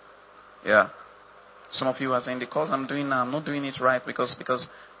 Yeah. Some of you are saying, the course I'm doing now, I'm not doing it right because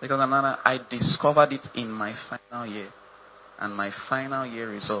I discovered it in my final year. And my final year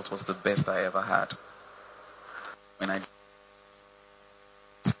result was the best I ever had. When I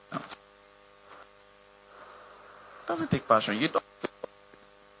doesn't take passion. You don't.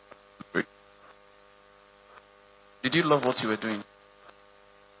 Did you love what you were doing?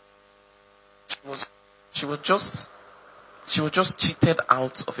 She was just cheated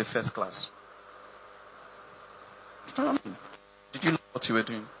out of a first class. Did you love what you were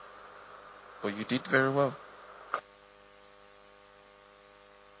doing? But you did very well.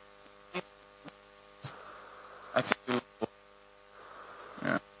 I think you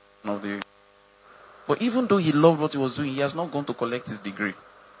loved But even though he loved what he was doing, he has not gone to collect his degree.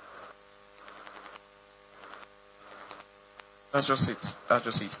 That's just it. That's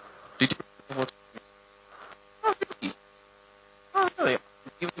just it. Did you love what you were doing? Oh, really?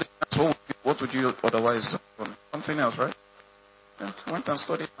 Given the chance, what would you otherwise have done? Something else, right? Yeah. Went and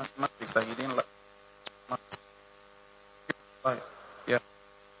studied mathematics that he didn't like. Yeah.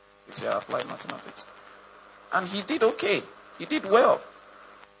 Applied mathematics. And he did okay. He did well.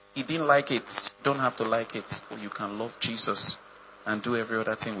 He didn't like it. You don't have to like it. But you can love Jesus and do every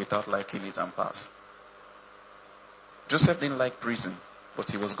other thing without liking it and pass. Joseph didn't like prison, but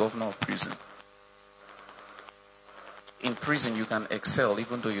he was governor of prison. In prison, you can excel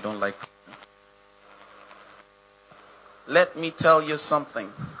even though you don't like prison. Let me tell you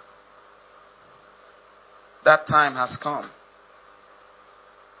something. That time has come.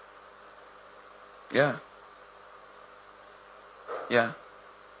 Yeah. Yeah.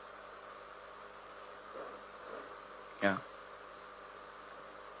 Yeah.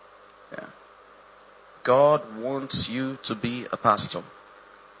 Yeah. God wants you to be a pastor.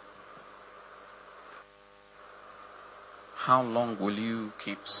 How long will you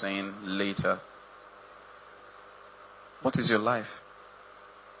keep saying later? What is your life?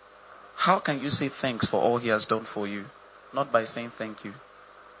 How can you say thanks for all he has done for you? Not by saying thank you.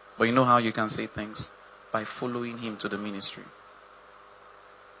 But you know how you can say thanks? By following him to the ministry.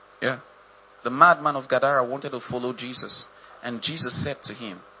 Yeah. The madman of Gadara wanted to follow Jesus. And Jesus said to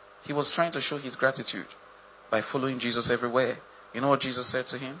him, he was trying to show his gratitude by following Jesus everywhere. You know what Jesus said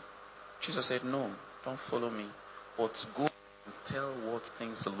to him? Jesus said, no, don't follow me. But go and tell what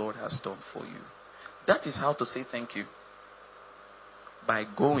things the Lord has done for you. That is how to say thank you. By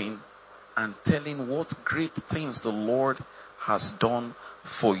going and telling what great things the Lord has done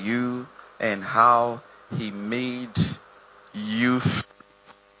for you and how he made you.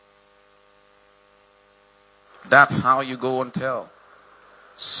 That's how you go and tell.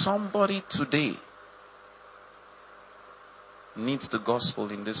 Somebody today needs the gospel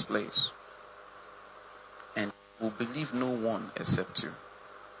in this place. And will believe no one except you.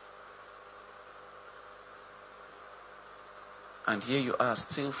 And here you are,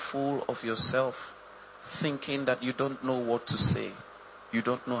 still full of yourself, thinking that you don't know what to say. You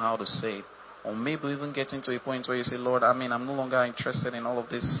don't know how to say it. Or maybe even getting to a point where you say, Lord, I'm no longer interested in all of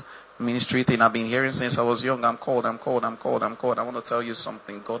this ministry thing I've been hearing since I was young. I'm called. I want to tell you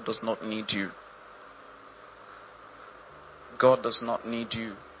something. God does not need you. God does not need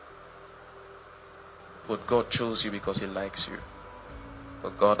you. But God chose you because He likes you.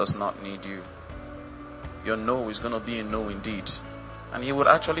 But God does not need you. Your no is going to be a no indeed. And He would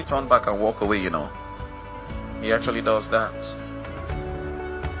actually turn back and walk away, He actually does that.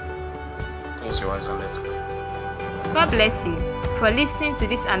 Close your eyes and let's pray. God bless you for listening to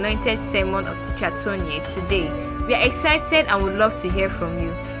this anointed sermon of Teacher Tony today. We are excited and would love to hear from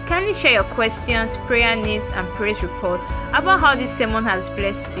you. Kindly share your questions, prayer needs, and praise reports about how this sermon has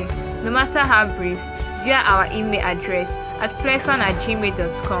blessed you, no matter how brief, via our email address at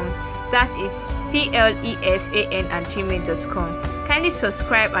plefan@gmail.com. That is plefan@gmail.com. Kindly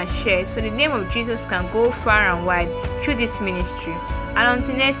subscribe and share so the name of Jesus can go far and wide through this ministry. And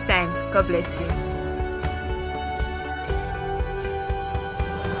until next time, God bless you.